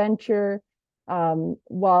intense adventure,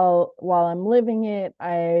 while I'm living it,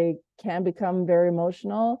 I can become very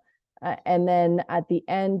emotional. And then at the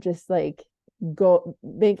end, just like go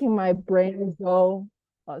making my brain go,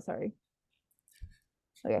 oh, sorry.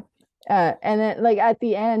 Okay. And then like at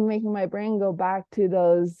the end, making my brain go back to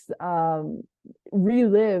those,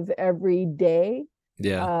 relive every day,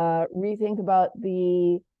 Yeah. rethink about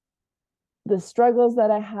the struggles that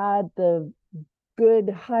I had, the good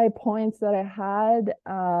high points that I had.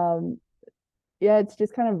 Yeah, it's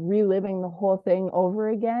just kind of reliving the whole thing over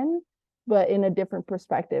again, but in a different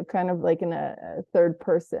perspective, kind of like in a third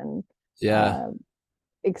person Yeah. uh,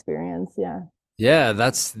 experience. Yeah. Yeah,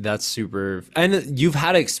 that's super. And you've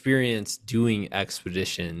had experience doing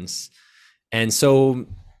expeditions. And so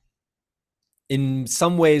in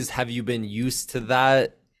some ways have you been used to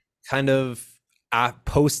that kind of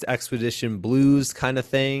post expedition blues kind of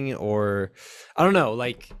thing, or I don't know,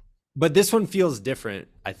 like, but this one feels different,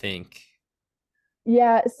 I think.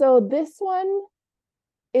 Yeah. So this one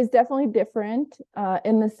is definitely different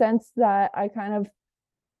in the sense that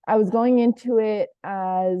I was going into it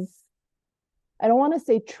as, I don't want to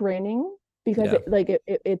say training because Yeah.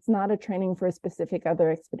 it's not a training for a specific other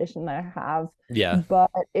expedition that I have, Yeah. but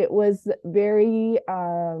it was very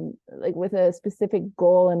like with a specific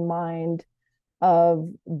goal in mind of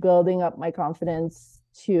building up my confidence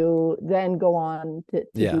to then go on to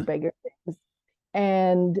do Yeah. bigger things.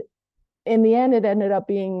 And in the end, it ended up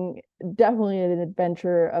being definitely an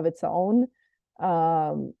adventure of its own.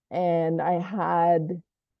 And I had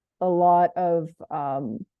a lot of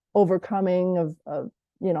overcoming of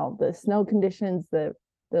the snow conditions, the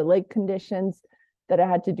lake conditions that I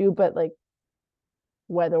had to do, but like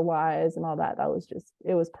weather wise and all that,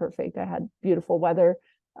 it was perfect. I had beautiful weather.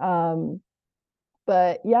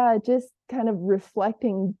 But yeah, just kind of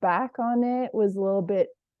reflecting back on it was a little bit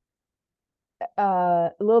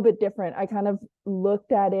different. I kind of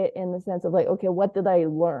looked at it in the sense of like, okay, what did I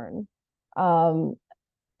learn? Um,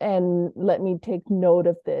 and let me take note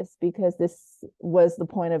of this because this was the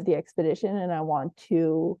point of the expedition, and I want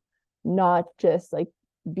to not just like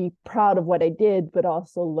be proud of what I did, but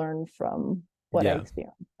also learn from what I Yeah.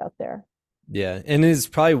 experienced out there. Yeah. And it's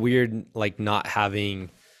probably weird, like not having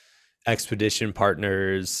expedition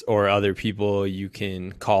partners or other people you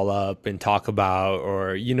can call up and talk about,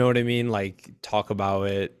 or you know what I mean? Like talk about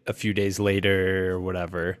it a few days later or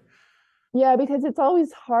whatever. Yeah, because it's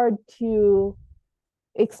always hard to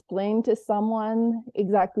explain to someone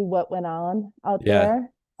exactly what went on out Yeah.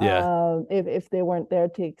 there, Yeah. if they weren't there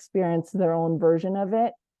to experience their own version of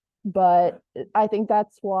it. But I think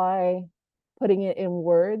that's why putting it in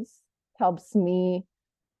words helps me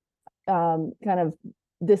kind of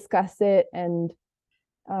discuss it and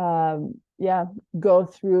yeah, go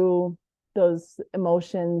through those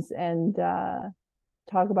emotions and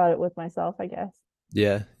talk about it with myself, I guess.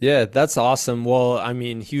 Yeah. Yeah. That's awesome. Well, I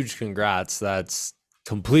mean, huge congrats. That's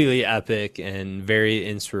completely epic and very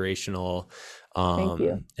inspirational. Thank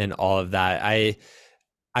you. And all of that.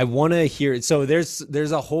 I want to hear. So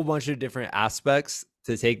there's a whole bunch of different aspects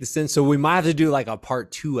to take this in. So we might have to do like a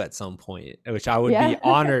part two at some point, which I would be Yeah.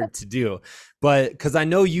 honored to do. But because I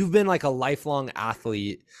know you've been like a lifelong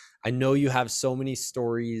athlete, I know you have so many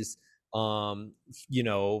stories. Um, you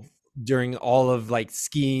know, during all of like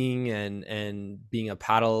skiing and being a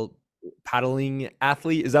paddling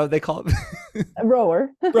athlete. Is that what they call it? A rower.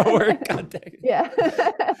 Rower. God dang it. Yeah.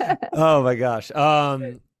 Oh my gosh.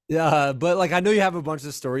 Yeah, but like I know you have a bunch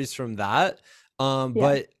of stories from that. Yeah.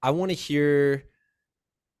 But I want to hear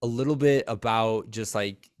a little bit about just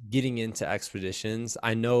like getting into expeditions.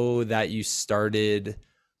 I know that you started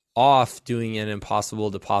off doing an impossible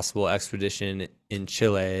to possible expedition in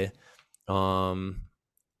Chile. Um,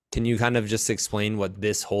 can you kind of just explain what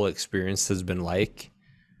this whole experience has been like?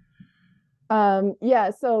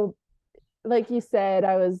 Yeah, so like you said,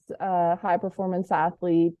 I was a high performance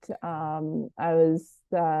athlete. I was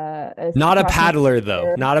a Not a cross country paddler though.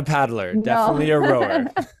 skier. Not a paddler. Definitely No. a rower.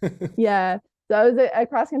 Yeah. So I was a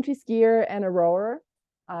cross country skier and a rower.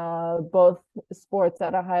 both sports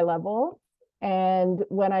at a high level. And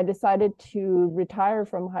when I decided to retire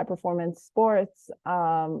from high performance sports,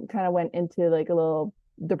 kind of went into like a little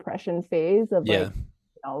depression phase of like,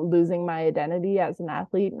 Yeah. losing my identity as an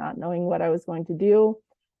athlete, not knowing what I was going to do.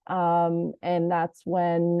 And that's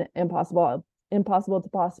when Impossible to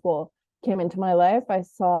Possible came into my life. I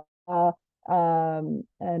saw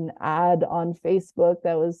an ad on Facebook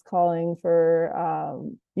that was calling for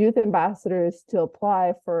youth ambassadors to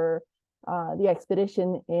apply for the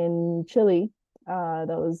expedition in Chile. That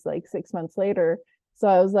was like 6 months later. So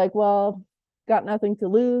I was like, well, got nothing to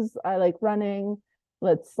lose. I like running.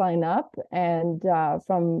 Let's sign up. And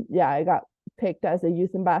I got picked as a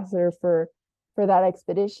youth ambassador for that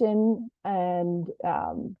expedition. And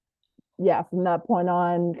from that point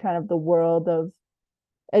on, kind of the world of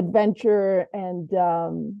adventure and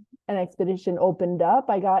an expedition opened up.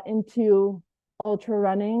 I got into ultra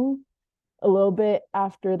running a little bit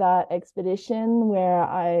after that expedition, where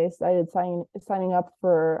I started signing up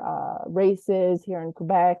for races here in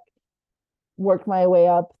Quebec, worked my way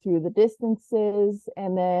up through the distances,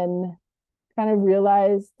 and then kind of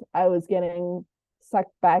realized I was getting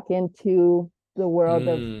sucked back into the world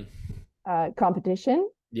of Mm. competition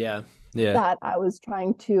Yeah. Yeah. that I was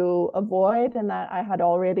trying to avoid and that I had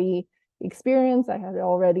already experienced, I had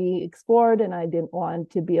already explored, and I didn't want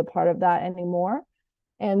to be a part of that anymore.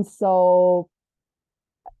 And so,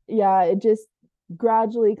 yeah, it just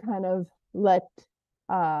gradually kind of let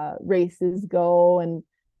races go and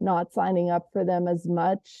not signing up for them as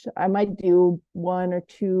much. I might do one or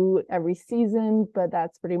two every season, but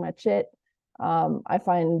that's pretty much it. I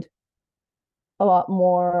find a lot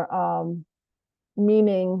more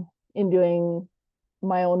meaning in doing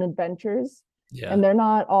my own adventures. Yeah. And they're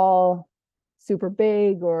not all super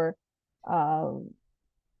big or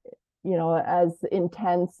as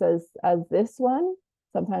intense as this one.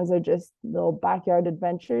 Sometimes they're just little backyard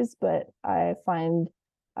adventures, but I find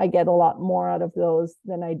I get a lot more out of those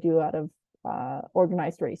than I do out of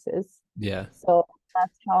organized races. Yeah. So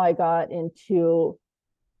that's how I got into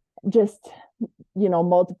just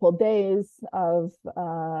multiple days of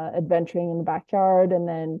adventuring in the backyard, and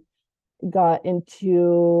then got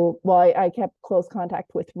into I kept close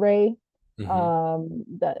contact with Ray,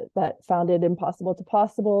 that founded Impossible to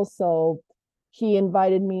Possible. So he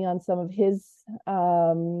invited me on some of his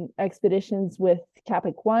expeditions with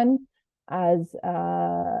Capic One as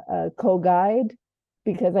a co-guide,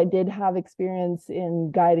 because I did have experience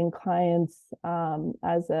in guiding clients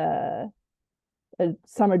as a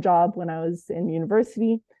summer job when I was in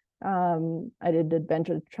university. I did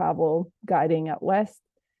adventure travel guiding at West.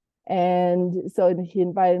 And so he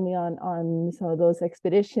invited me on some of those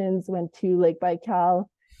expeditions, went to Lake Baikal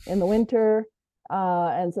in the winter.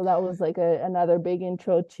 And so that was like another big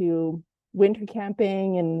intro to winter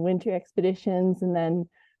camping and winter expeditions. And then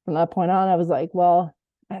from that point on, I was like, well,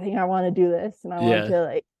 I think I want to do this. And I want to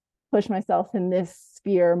like push myself in this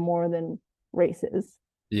sphere more than races.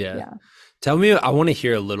 Yeah. Tell me, I want to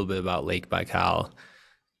hear a little bit about Lake Baikal.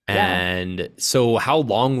 And so how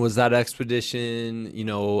long was that expedition?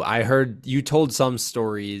 I heard you told some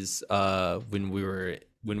stories when we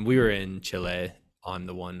were in Chile on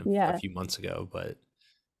the one a few months ago, but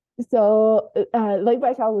so Lake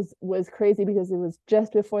Baikal was crazy because it was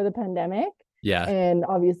just before the pandemic. Yeah. And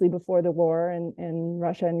obviously before the war in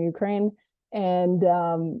Russia and Ukraine. And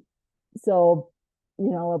so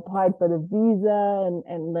applied for the visa,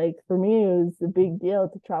 and like for me it was a big deal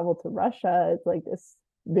to travel to Russia. It's like this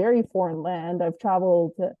very foreign land. I've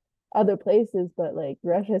traveled to other places, but like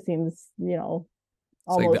Russia seems almost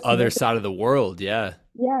like the other side of the world. Yeah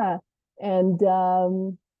and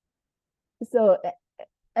so,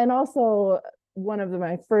 and also one of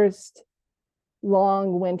my first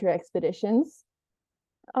long winter expeditions.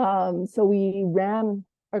 So we ran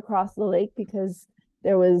across the lake because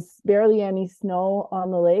there was barely any snow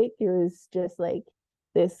on the lake. It was just like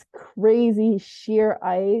this crazy sheer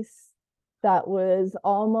ice that was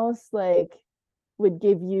almost like would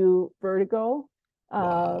give you vertigo.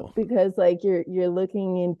 Wow. Because like you're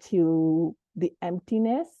looking into the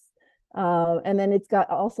emptiness. And then it's got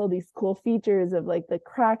also these cool features of like the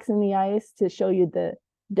cracks in the ice to show you the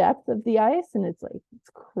depth of the ice, and it's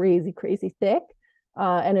crazy thick.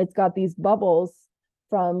 And it's got these bubbles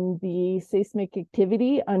from the seismic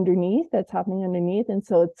activity that's happening underneath, and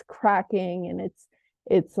so it's cracking and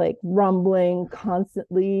it's like rumbling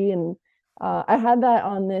constantly. And I had that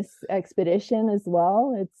on this expedition as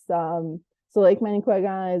well. It's so Lake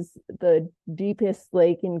Manicouagan is the deepest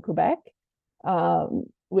lake in Quebec,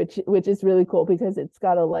 which is really cool because it's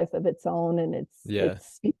got a life of its own, and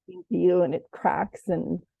it's speaking to you, and it cracks.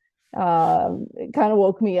 And It kind of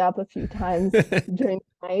woke me up a few times during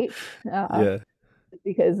the night, Yeah.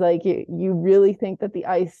 because like you really think that the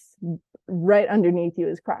ice right underneath you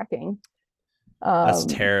is cracking. That's Um,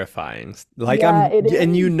 terrifying. Like yeah, I'm, it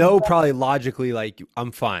and is. you know, But probably logically, like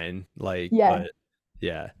I'm fine. Like, yeah, but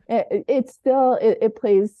yeah, it's still it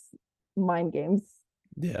plays mind games.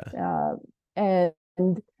 yeah, Uh, and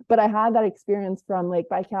but I had that experience from Lake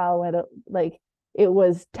Baikal when like it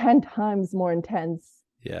was 10 times more intense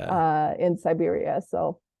yeah. in Siberia.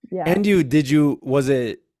 So yeah, And was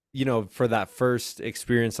it, for that first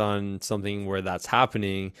experience on something where that's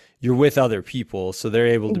happening, you're with other people, so they're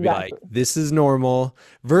able to be like, exactly. this is normal,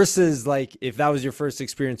 versus like if that was your first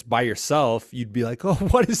experience by yourself, you'd be like, oh,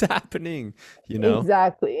 what is happening? You know?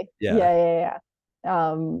 Exactly. Yeah. Yeah.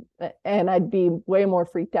 And I'd be way more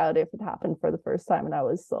freaked out if it happened for the first time and I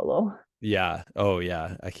was solo. Yeah. Oh,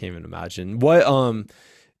 yeah. I can't even imagine. What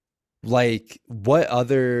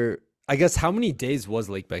other, I guess, how many days was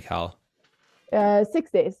Lake Baikal?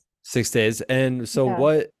 6 days. 6 days. And so Yeah.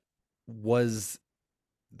 what was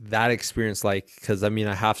that experience like? Because I mean,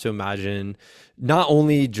 I have to imagine not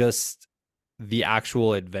only just the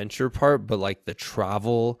actual adventure part, but like the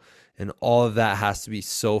travel and all of that has to be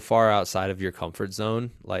so far outside of your comfort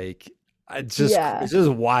zone. Like Yeah. it's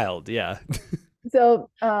just wild. Yeah. So,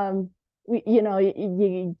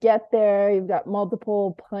 you get there, you've got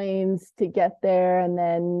multiple planes to get there, and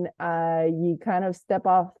then you kind of step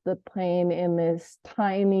off the plane in this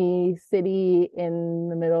tiny city in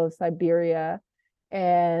the middle of Siberia.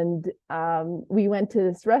 And we went to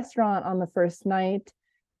this restaurant on the first night,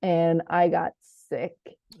 and I got sick,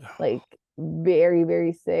 like very,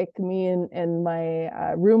 very sick. Me and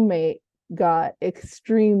my roommate got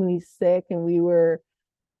extremely sick, and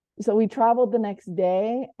we traveled the next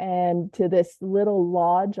day and to this little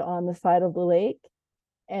lodge on the side of the lake.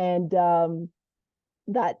 And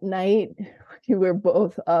that night, we were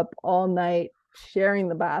both up all night sharing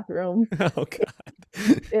the bathroom. Oh It,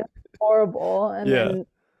 God. it's horrible. And Yeah. then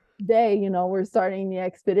today, we're starting the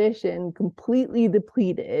expedition completely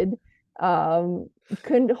depleted. Um,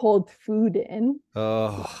 couldn't hold food in.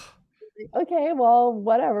 Oh, Okay, well,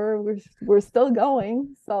 whatever. We're still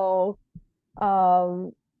going. So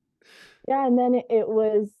um yeah, and then it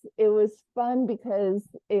was fun because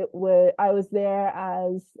I was there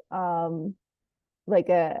as like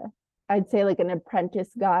I'd say like an apprentice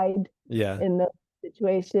guide yeah. in the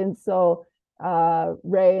situation. So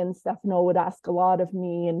Ray and Stefano would ask a lot of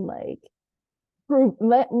me and like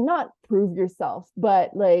not prove yourself,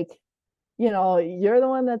 but like you're the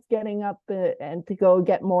one that's getting up and to go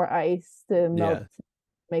get more ice to melt, Yeah.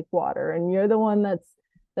 make water, and you're the one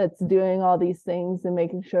that's doing all these things and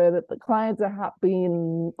making sure that the clients are happy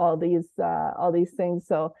and all these things.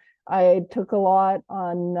 So I took a lot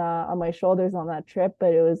on my shoulders on that trip,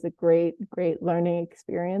 but it was a great learning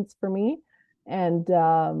experience for me. And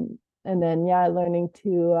um and then yeah, learning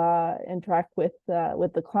to interact with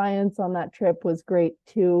the clients on that trip was great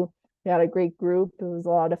too. We had a great group. It was a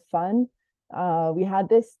lot of fun. We had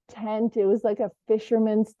this tent. It was like a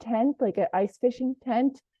fisherman's tent, like an ice fishing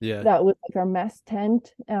tent Yeah. that was like our mess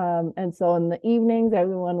tent. And so in the evenings,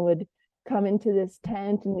 everyone would come into this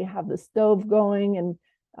tent and we have the stove going, and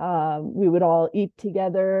we would all eat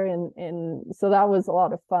together. And so that was a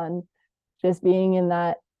lot of fun, just being in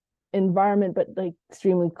that environment, but like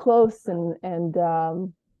extremely close. And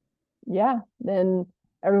yeah, then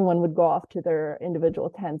everyone would go off to their individual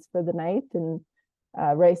tents for the night. And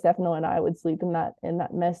Ray, Stefano, and I would sleep in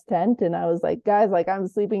that mess tent. And I was like, guys, like I'm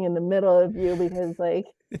sleeping in the middle of you because like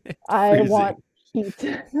I want Freezing.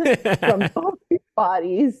 heat from both your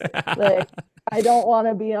bodies. Like I don't want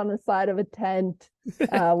to be on the side of a tent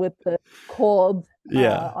with the cold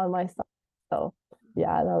Yeah. on my side. So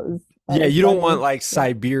yeah, that Yeah, was you don't want funny. like Yeah.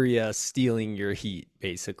 Siberia stealing your heat,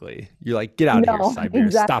 basically. You're like, get out of here, No, Siberia.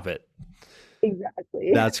 exactly, Stop it.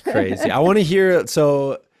 exactly. That's crazy. I want to hear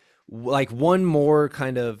so like one more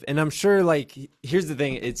kind of, and I'm sure like here's the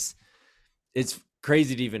thing, it's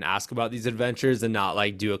crazy to even ask about these adventures and not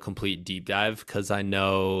like do a complete deep dive because I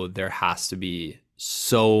know there has to be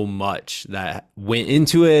so much that went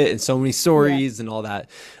into it and so many Yeah, stories and all that.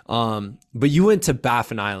 But you went to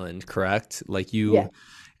Baffin Island, correct? Like yeah,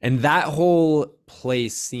 and that whole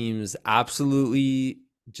place seems absolutely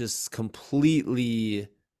just completely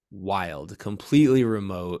wild, completely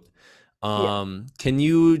remote. yeah. Can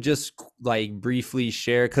you just like briefly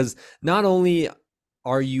share? Because not only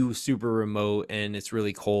are you super remote and it's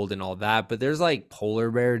really cold and all that, but there's like polar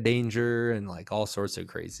bear danger and like all sorts of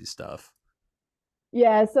crazy stuff.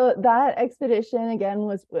 Yeah, so that expedition again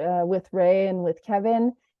was with Ray and with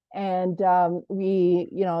Kevin, and we,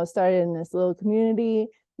 started in this little community.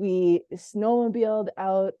 we snowmobiled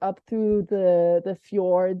out up through the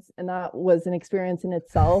fjords, and that was an experience in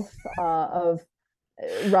itself, of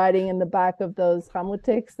riding in the back of those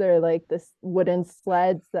hammoticks. They're like this wooden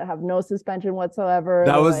sleds that have no suspension whatsoever.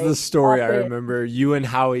 That They're was the like story up I it. remember you and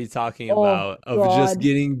Howie talking Oh about, of just God.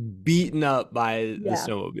 getting beaten up by the Yeah.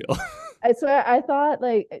 snowmobile. I swear I thought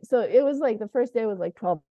like, so it was like the first day was like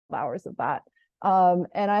 12 hours of that.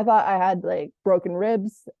 And I thought I had like broken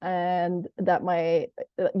ribs and that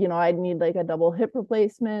I'd need like a double hip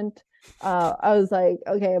replacement. I was like,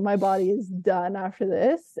 okay, my body is done after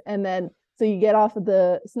this. And then so you get off of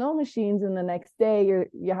the snow machines, and the next day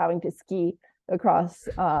you're having to ski across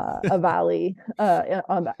a valley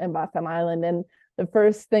in Baffin Island. And the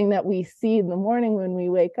first thing that we see in the morning when we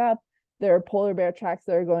wake up, there are polar bear tracks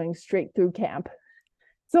that are going straight through camp.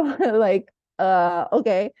 So like,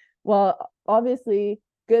 okay, well, obviously,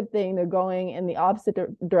 good thing they're going in the opposite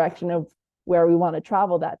direction of where we want to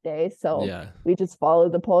travel that day. So Yeah. we just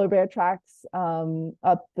followed the polar bear tracks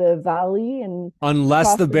up the valley and Unless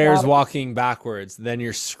across the the bear's valley. walking backwards, then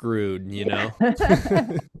you're screwed, you know?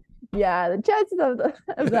 Yeah. Yeah, the chances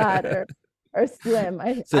of that are slim,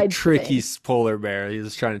 It's a I'd tricky think. polar bear. He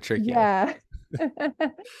was trying to trick you. Yeah.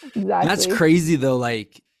 That's Exactly. crazy though.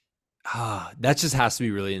 Like, that just has to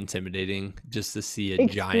be really intimidating just to see a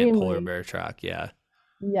giant polar Extremely. bear track. Yeah.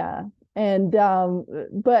 Yeah. And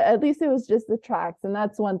but at least it was just the tracks. And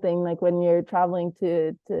that's one thing, like when you're traveling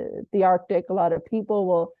to the Arctic, a lot of people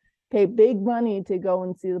will pay big money to go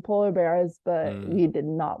and see the polar bears, but Mm. we did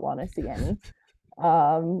not want to see any.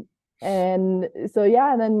 Um and so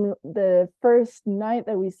yeah, and then the first night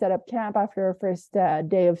that we set up camp after our first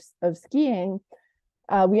day of skiing,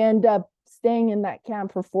 we end up staying in that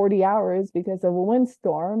camp for 40 hours because of a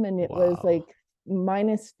windstorm, and it was Wow. like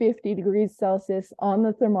minus 50 degrees Celsius on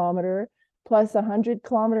the thermometer, plus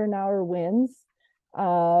 100-kilometer-an-hour winds.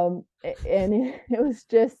 And it was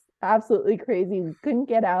just absolutely crazy. We couldn't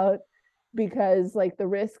get out because like the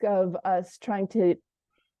risk of us trying to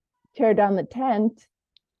tear down the tent,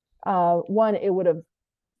 one, it would have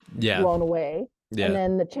Yeah. blown away. And Yeah.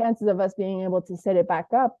 then the chances of us being able to set it back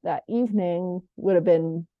up that evening would have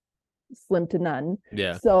been slim to none.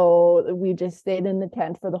 Yeah. So we just stayed in the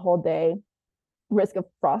tent for the whole day. Risk of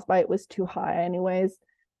frostbite was too high, anyways.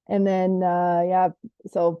 And then, yeah,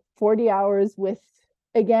 so 40 hours with,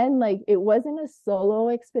 again, like it wasn't a solo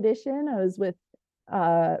expedition. I was with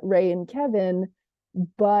Ray and Kevin,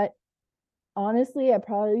 but honestly, I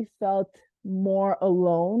probably felt more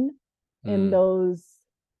alone in Mm.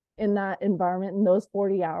 that environment in those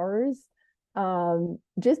 40 hours.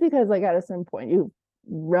 Just because like at a certain point you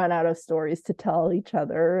run out of stories to tell each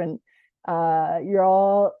other, and you're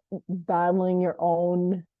all battling your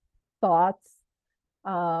own thoughts.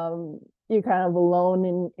 You're kind of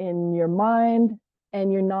alone in your mind,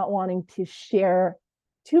 and you're not wanting to share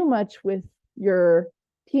too much with your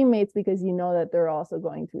teammates because you know that they're also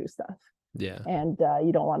going through stuff, Yeah. and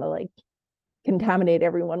you don't want to like contaminate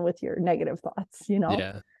everyone with your negative thoughts, you know.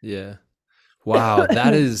 Yeah. Yeah. Wow.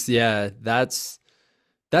 That is, yeah, that's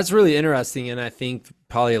really interesting. And I think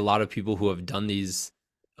probably a lot of people who have done these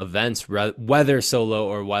events, whether solo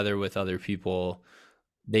or whether with other people,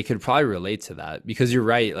 they could probably relate to that because you're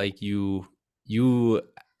right. Like you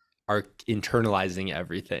are internalizing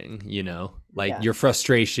everything, you know, like Yeah. your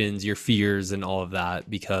frustrations, your fears, and all of that,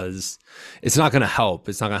 because it's not going to help.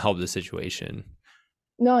 It's not going to help the situation.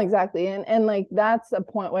 No, exactly. And like that's a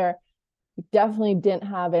point where we definitely didn't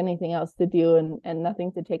have anything else to do, and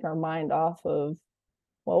nothing to take our mind off of,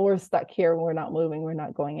 well, we're stuck here, we're not moving, we're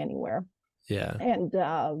not going anywhere. Yeah. And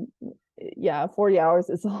yeah, 40 hours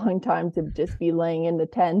is a long time to just be laying in the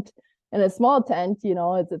tent. In a small tent,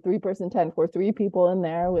 it's a 3-person tent. We're 3 people in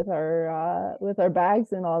there with our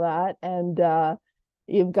bags and all that. And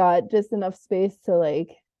you've got just enough space to like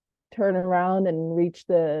turn around and reach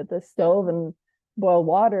the stove and boil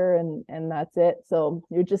water, and that's it. So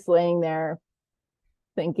you're just laying there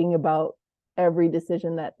thinking about every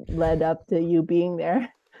decision that led up to you being there.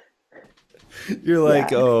 You're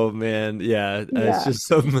like, Yeah. oh man, yeah. It's Yeah. just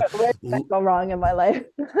some Where did I go wrong in my life?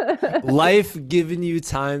 life giving you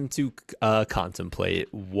time to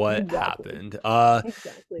contemplate what Exactly. happened.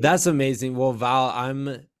 Exactly. That's amazing. Well, Val,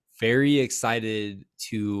 I'm very excited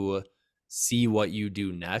to see what you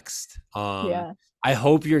do next. Yeah. I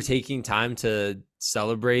hope you're taking time to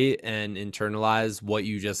celebrate and internalize what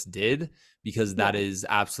you just did, because that Yeah. is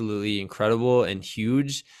absolutely incredible and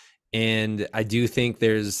huge. And I do think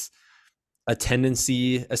there's a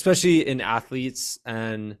tendency, especially in athletes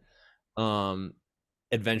and um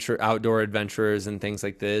outdoor adventurers and things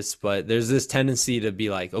like this, but there's this tendency to be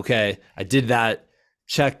like, okay, I did that,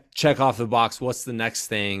 check off the box. What's the next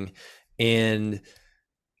thing? And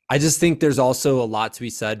I just think there's also a lot to be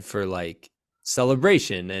said for like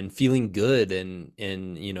celebration and feeling good and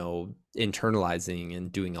you know, internalizing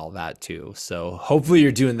and doing all that too. So hopefully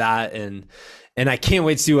you're doing that, and I can't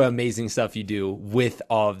wait to see what amazing stuff you do with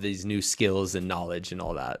all of these new skills and knowledge and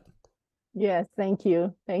all that. Yes, thank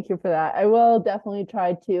you. Thank you for that. I will definitely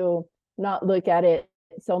try to not look at it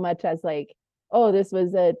so much as like, oh, this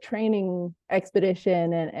was a training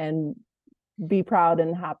expedition, and be proud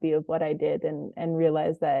and happy of what I did, and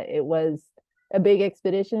realize that it was a big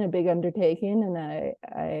expedition, a big undertaking, and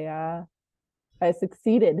I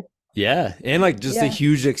succeeded. Yeah, and like just a Yeah.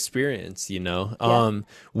 huge experience, you know. Yes.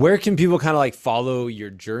 Where can people kind of like follow your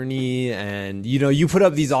journey? And you know, you put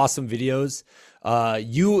up these awesome videos.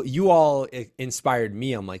 You all inspired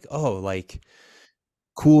me. I'm like, oh, like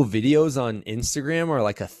cool videos on Instagram are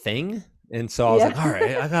like a thing. And so I was Yeah. like, all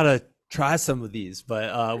right, I gotta try some of these.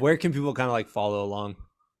 But where can people kind of like follow along?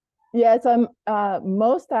 Yeah, so I'm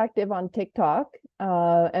most active on TikTok,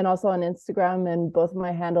 and also on Instagram, and both of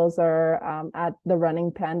my handles are at the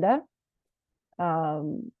Running Panda.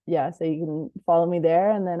 Yeah, so you can follow me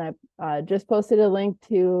there, and then I just posted a link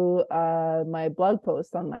to my blog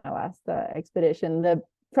post on my last expedition. The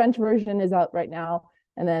French version is out right now,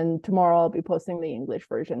 and then tomorrow I'll be posting the English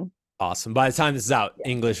version. Awesome. By the time this is out, Yeah,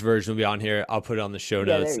 English version will be on here. I'll put it on the show yeah,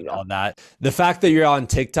 there notes you and go. all that. The fact that you're on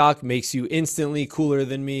TikTok makes you instantly cooler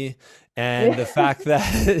than me. And the Yeah, fact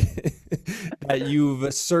that that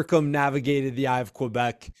you've circumnavigated the Eye of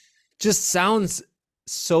Quebec just sounds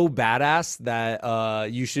so badass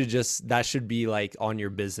that you should just that should be like on your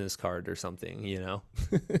business card or something, you know?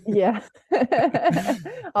 yeah.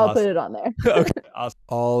 I'll put Awesome. it on there. Okay. Awesome.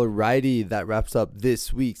 Alrighty, that wraps up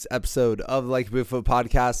this week's episode of Like a Bigfoot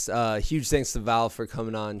podcast. Huge thanks to Val for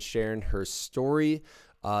coming on, sharing her story.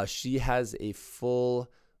 She has a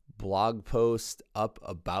full blog post up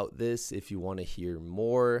about this if you want to hear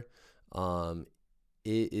more.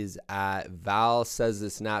 It is at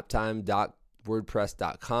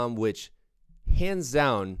valsaysthisnaptime.wordpress.com, which hands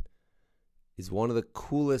down is one of the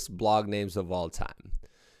coolest blog names of all time.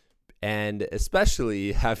 And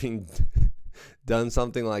especially having done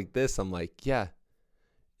something like this, I'm like, yeah,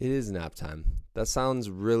 it is nap time. That sounds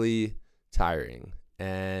really tiring.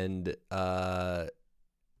 And I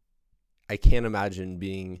can't imagine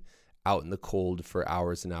being out in the cold for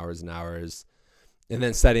hours and hours and hours, and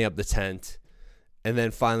then setting up the tent, and then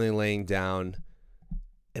finally laying down.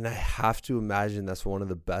 And I have to imagine that's one of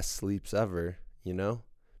the best sleeps ever, you know?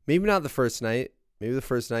 Maybe not the first night. Maybe the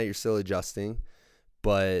first night you're still adjusting,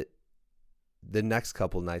 but the next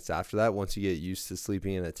couple nights after that, once you get used to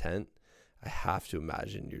sleeping in a tent, I have to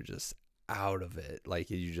imagine you're just out of it.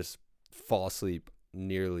 Like you just fall asleep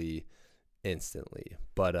nearly instantly.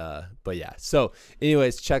 But yeah. So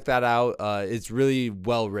anyways, check that out. It's really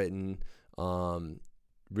well written,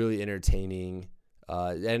 really entertaining,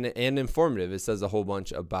 and informative. It says a whole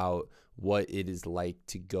bunch about what it is like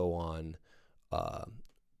to go on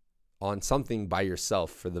something by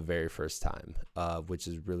yourself for the very first time, which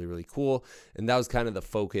is really, really cool. And that was kind of the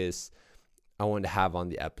focus I wanted to have on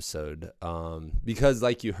the episode, because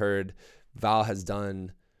like you heard, Val has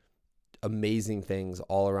done amazing things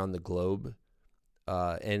all around the globe,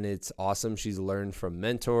 and it's awesome. She's learned from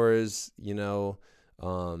mentors, you know.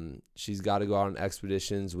 She's got to go out on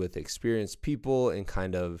expeditions with experienced people and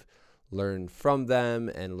kind of learn from them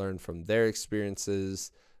and learn from their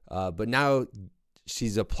experiences, but now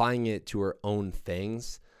she's applying it to her own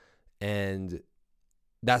things, and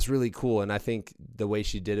that's really cool. And I think the way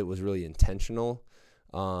she did it was really intentional.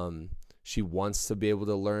 She wants to be able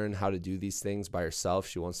to learn how to do these things by herself.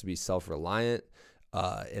 She wants to be self-reliant,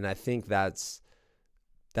 and I think that's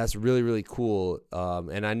really, really cool.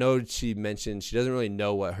 And I know she mentioned she doesn't really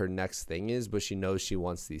know what her next thing is, but she knows she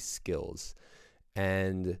wants these skills.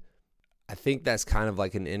 And I think that's kind of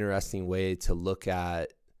like an interesting way to look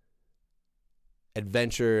at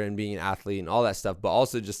adventure and being an athlete and all that stuff, but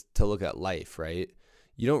also just to look at life, right?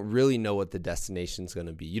 You don't really know what the destination is going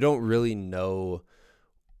to be. You don't really know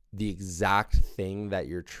the exact thing that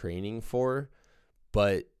you're training for,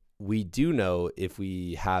 but we do know if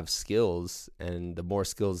we have skills, and the more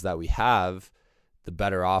skills that we have, the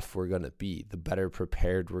better off we're going to be, the better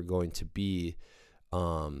prepared we're going to be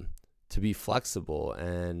flexible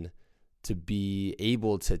and to be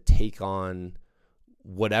able to take on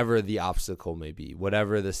whatever the obstacle may be,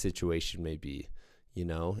 whatever the situation may be, you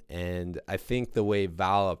know? And I think the way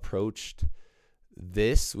Val approached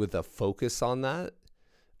this with a focus on that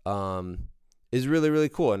is really, really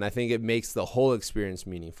cool. And I think it makes the whole experience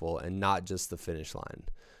meaningful and not just the finish line.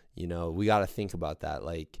 You know, we got to think about that.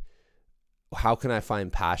 Like, how can I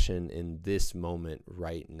find passion in this moment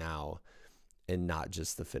right now and not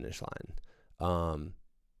just the finish line?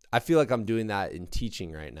 I feel like I'm doing that in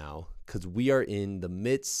teaching right now because we are in the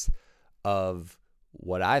midst of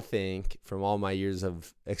what I think, from all my years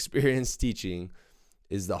of experience teaching,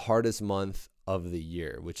 is the hardest month of the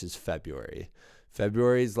year, which is February.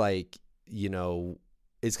 February is like,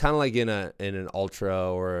 it's kind of like in an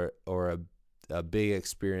ultra or a big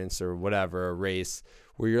experience or whatever, a race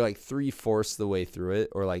where you're like 3/4 the way through it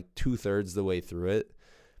or like 2/3 the way through it,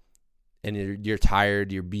 and you're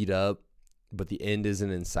tired, you're beat up, but the end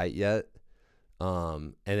isn't in sight yet.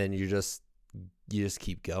 And then you just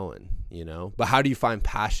keep going, But how do you find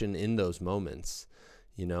passion in those moments?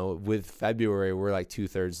 With February, we're like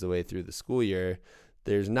 2/3 the way through the school year.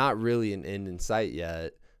 There's not really an end in sight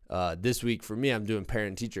yet. This week for me, I'm doing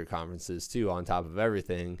parent-teacher conferences too, on top of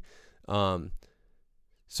everything.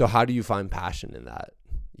 So how do you find passion in that?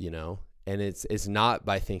 And it's not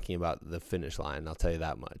by thinking about the finish line. I'll tell you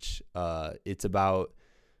that much. It's about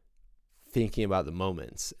thinking about the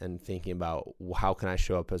moments and thinking about how can I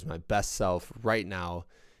show up as my best self right now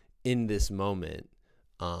in this moment.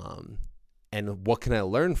 And what can I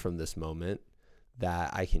learn from this moment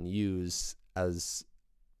that I can use as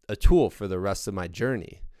a tool for the rest of my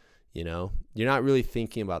journey? You're not really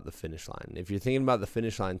thinking about the finish line. If you're thinking about the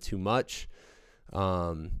finish line too much,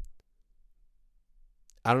 I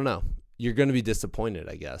don't know. You're going to be disappointed,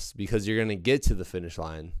 I guess, because you're going to get to the finish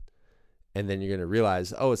line and then you're going to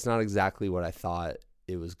realize, oh, it's not exactly what I thought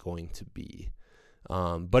it was going to be.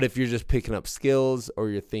 But if you're just picking up skills or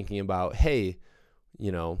you're thinking about, hey,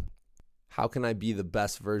 how can I be the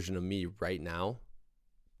best version of me right now?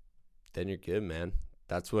 Then you're good, man.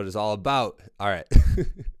 That's what it's all about. All right.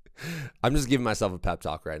 I'm just giving myself a pep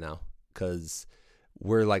talk right now because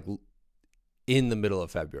we're like in the middle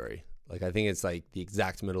of February. Like, I think it's like the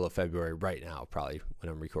exact middle of February right now, probably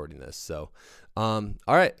when I'm recording this. So, all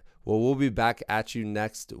right. Well, we'll be back at you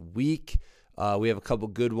next week. We have a couple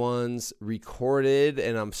good ones recorded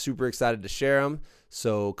and I'm super excited to share them.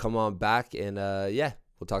 So come on back and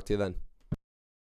we'll talk to you then.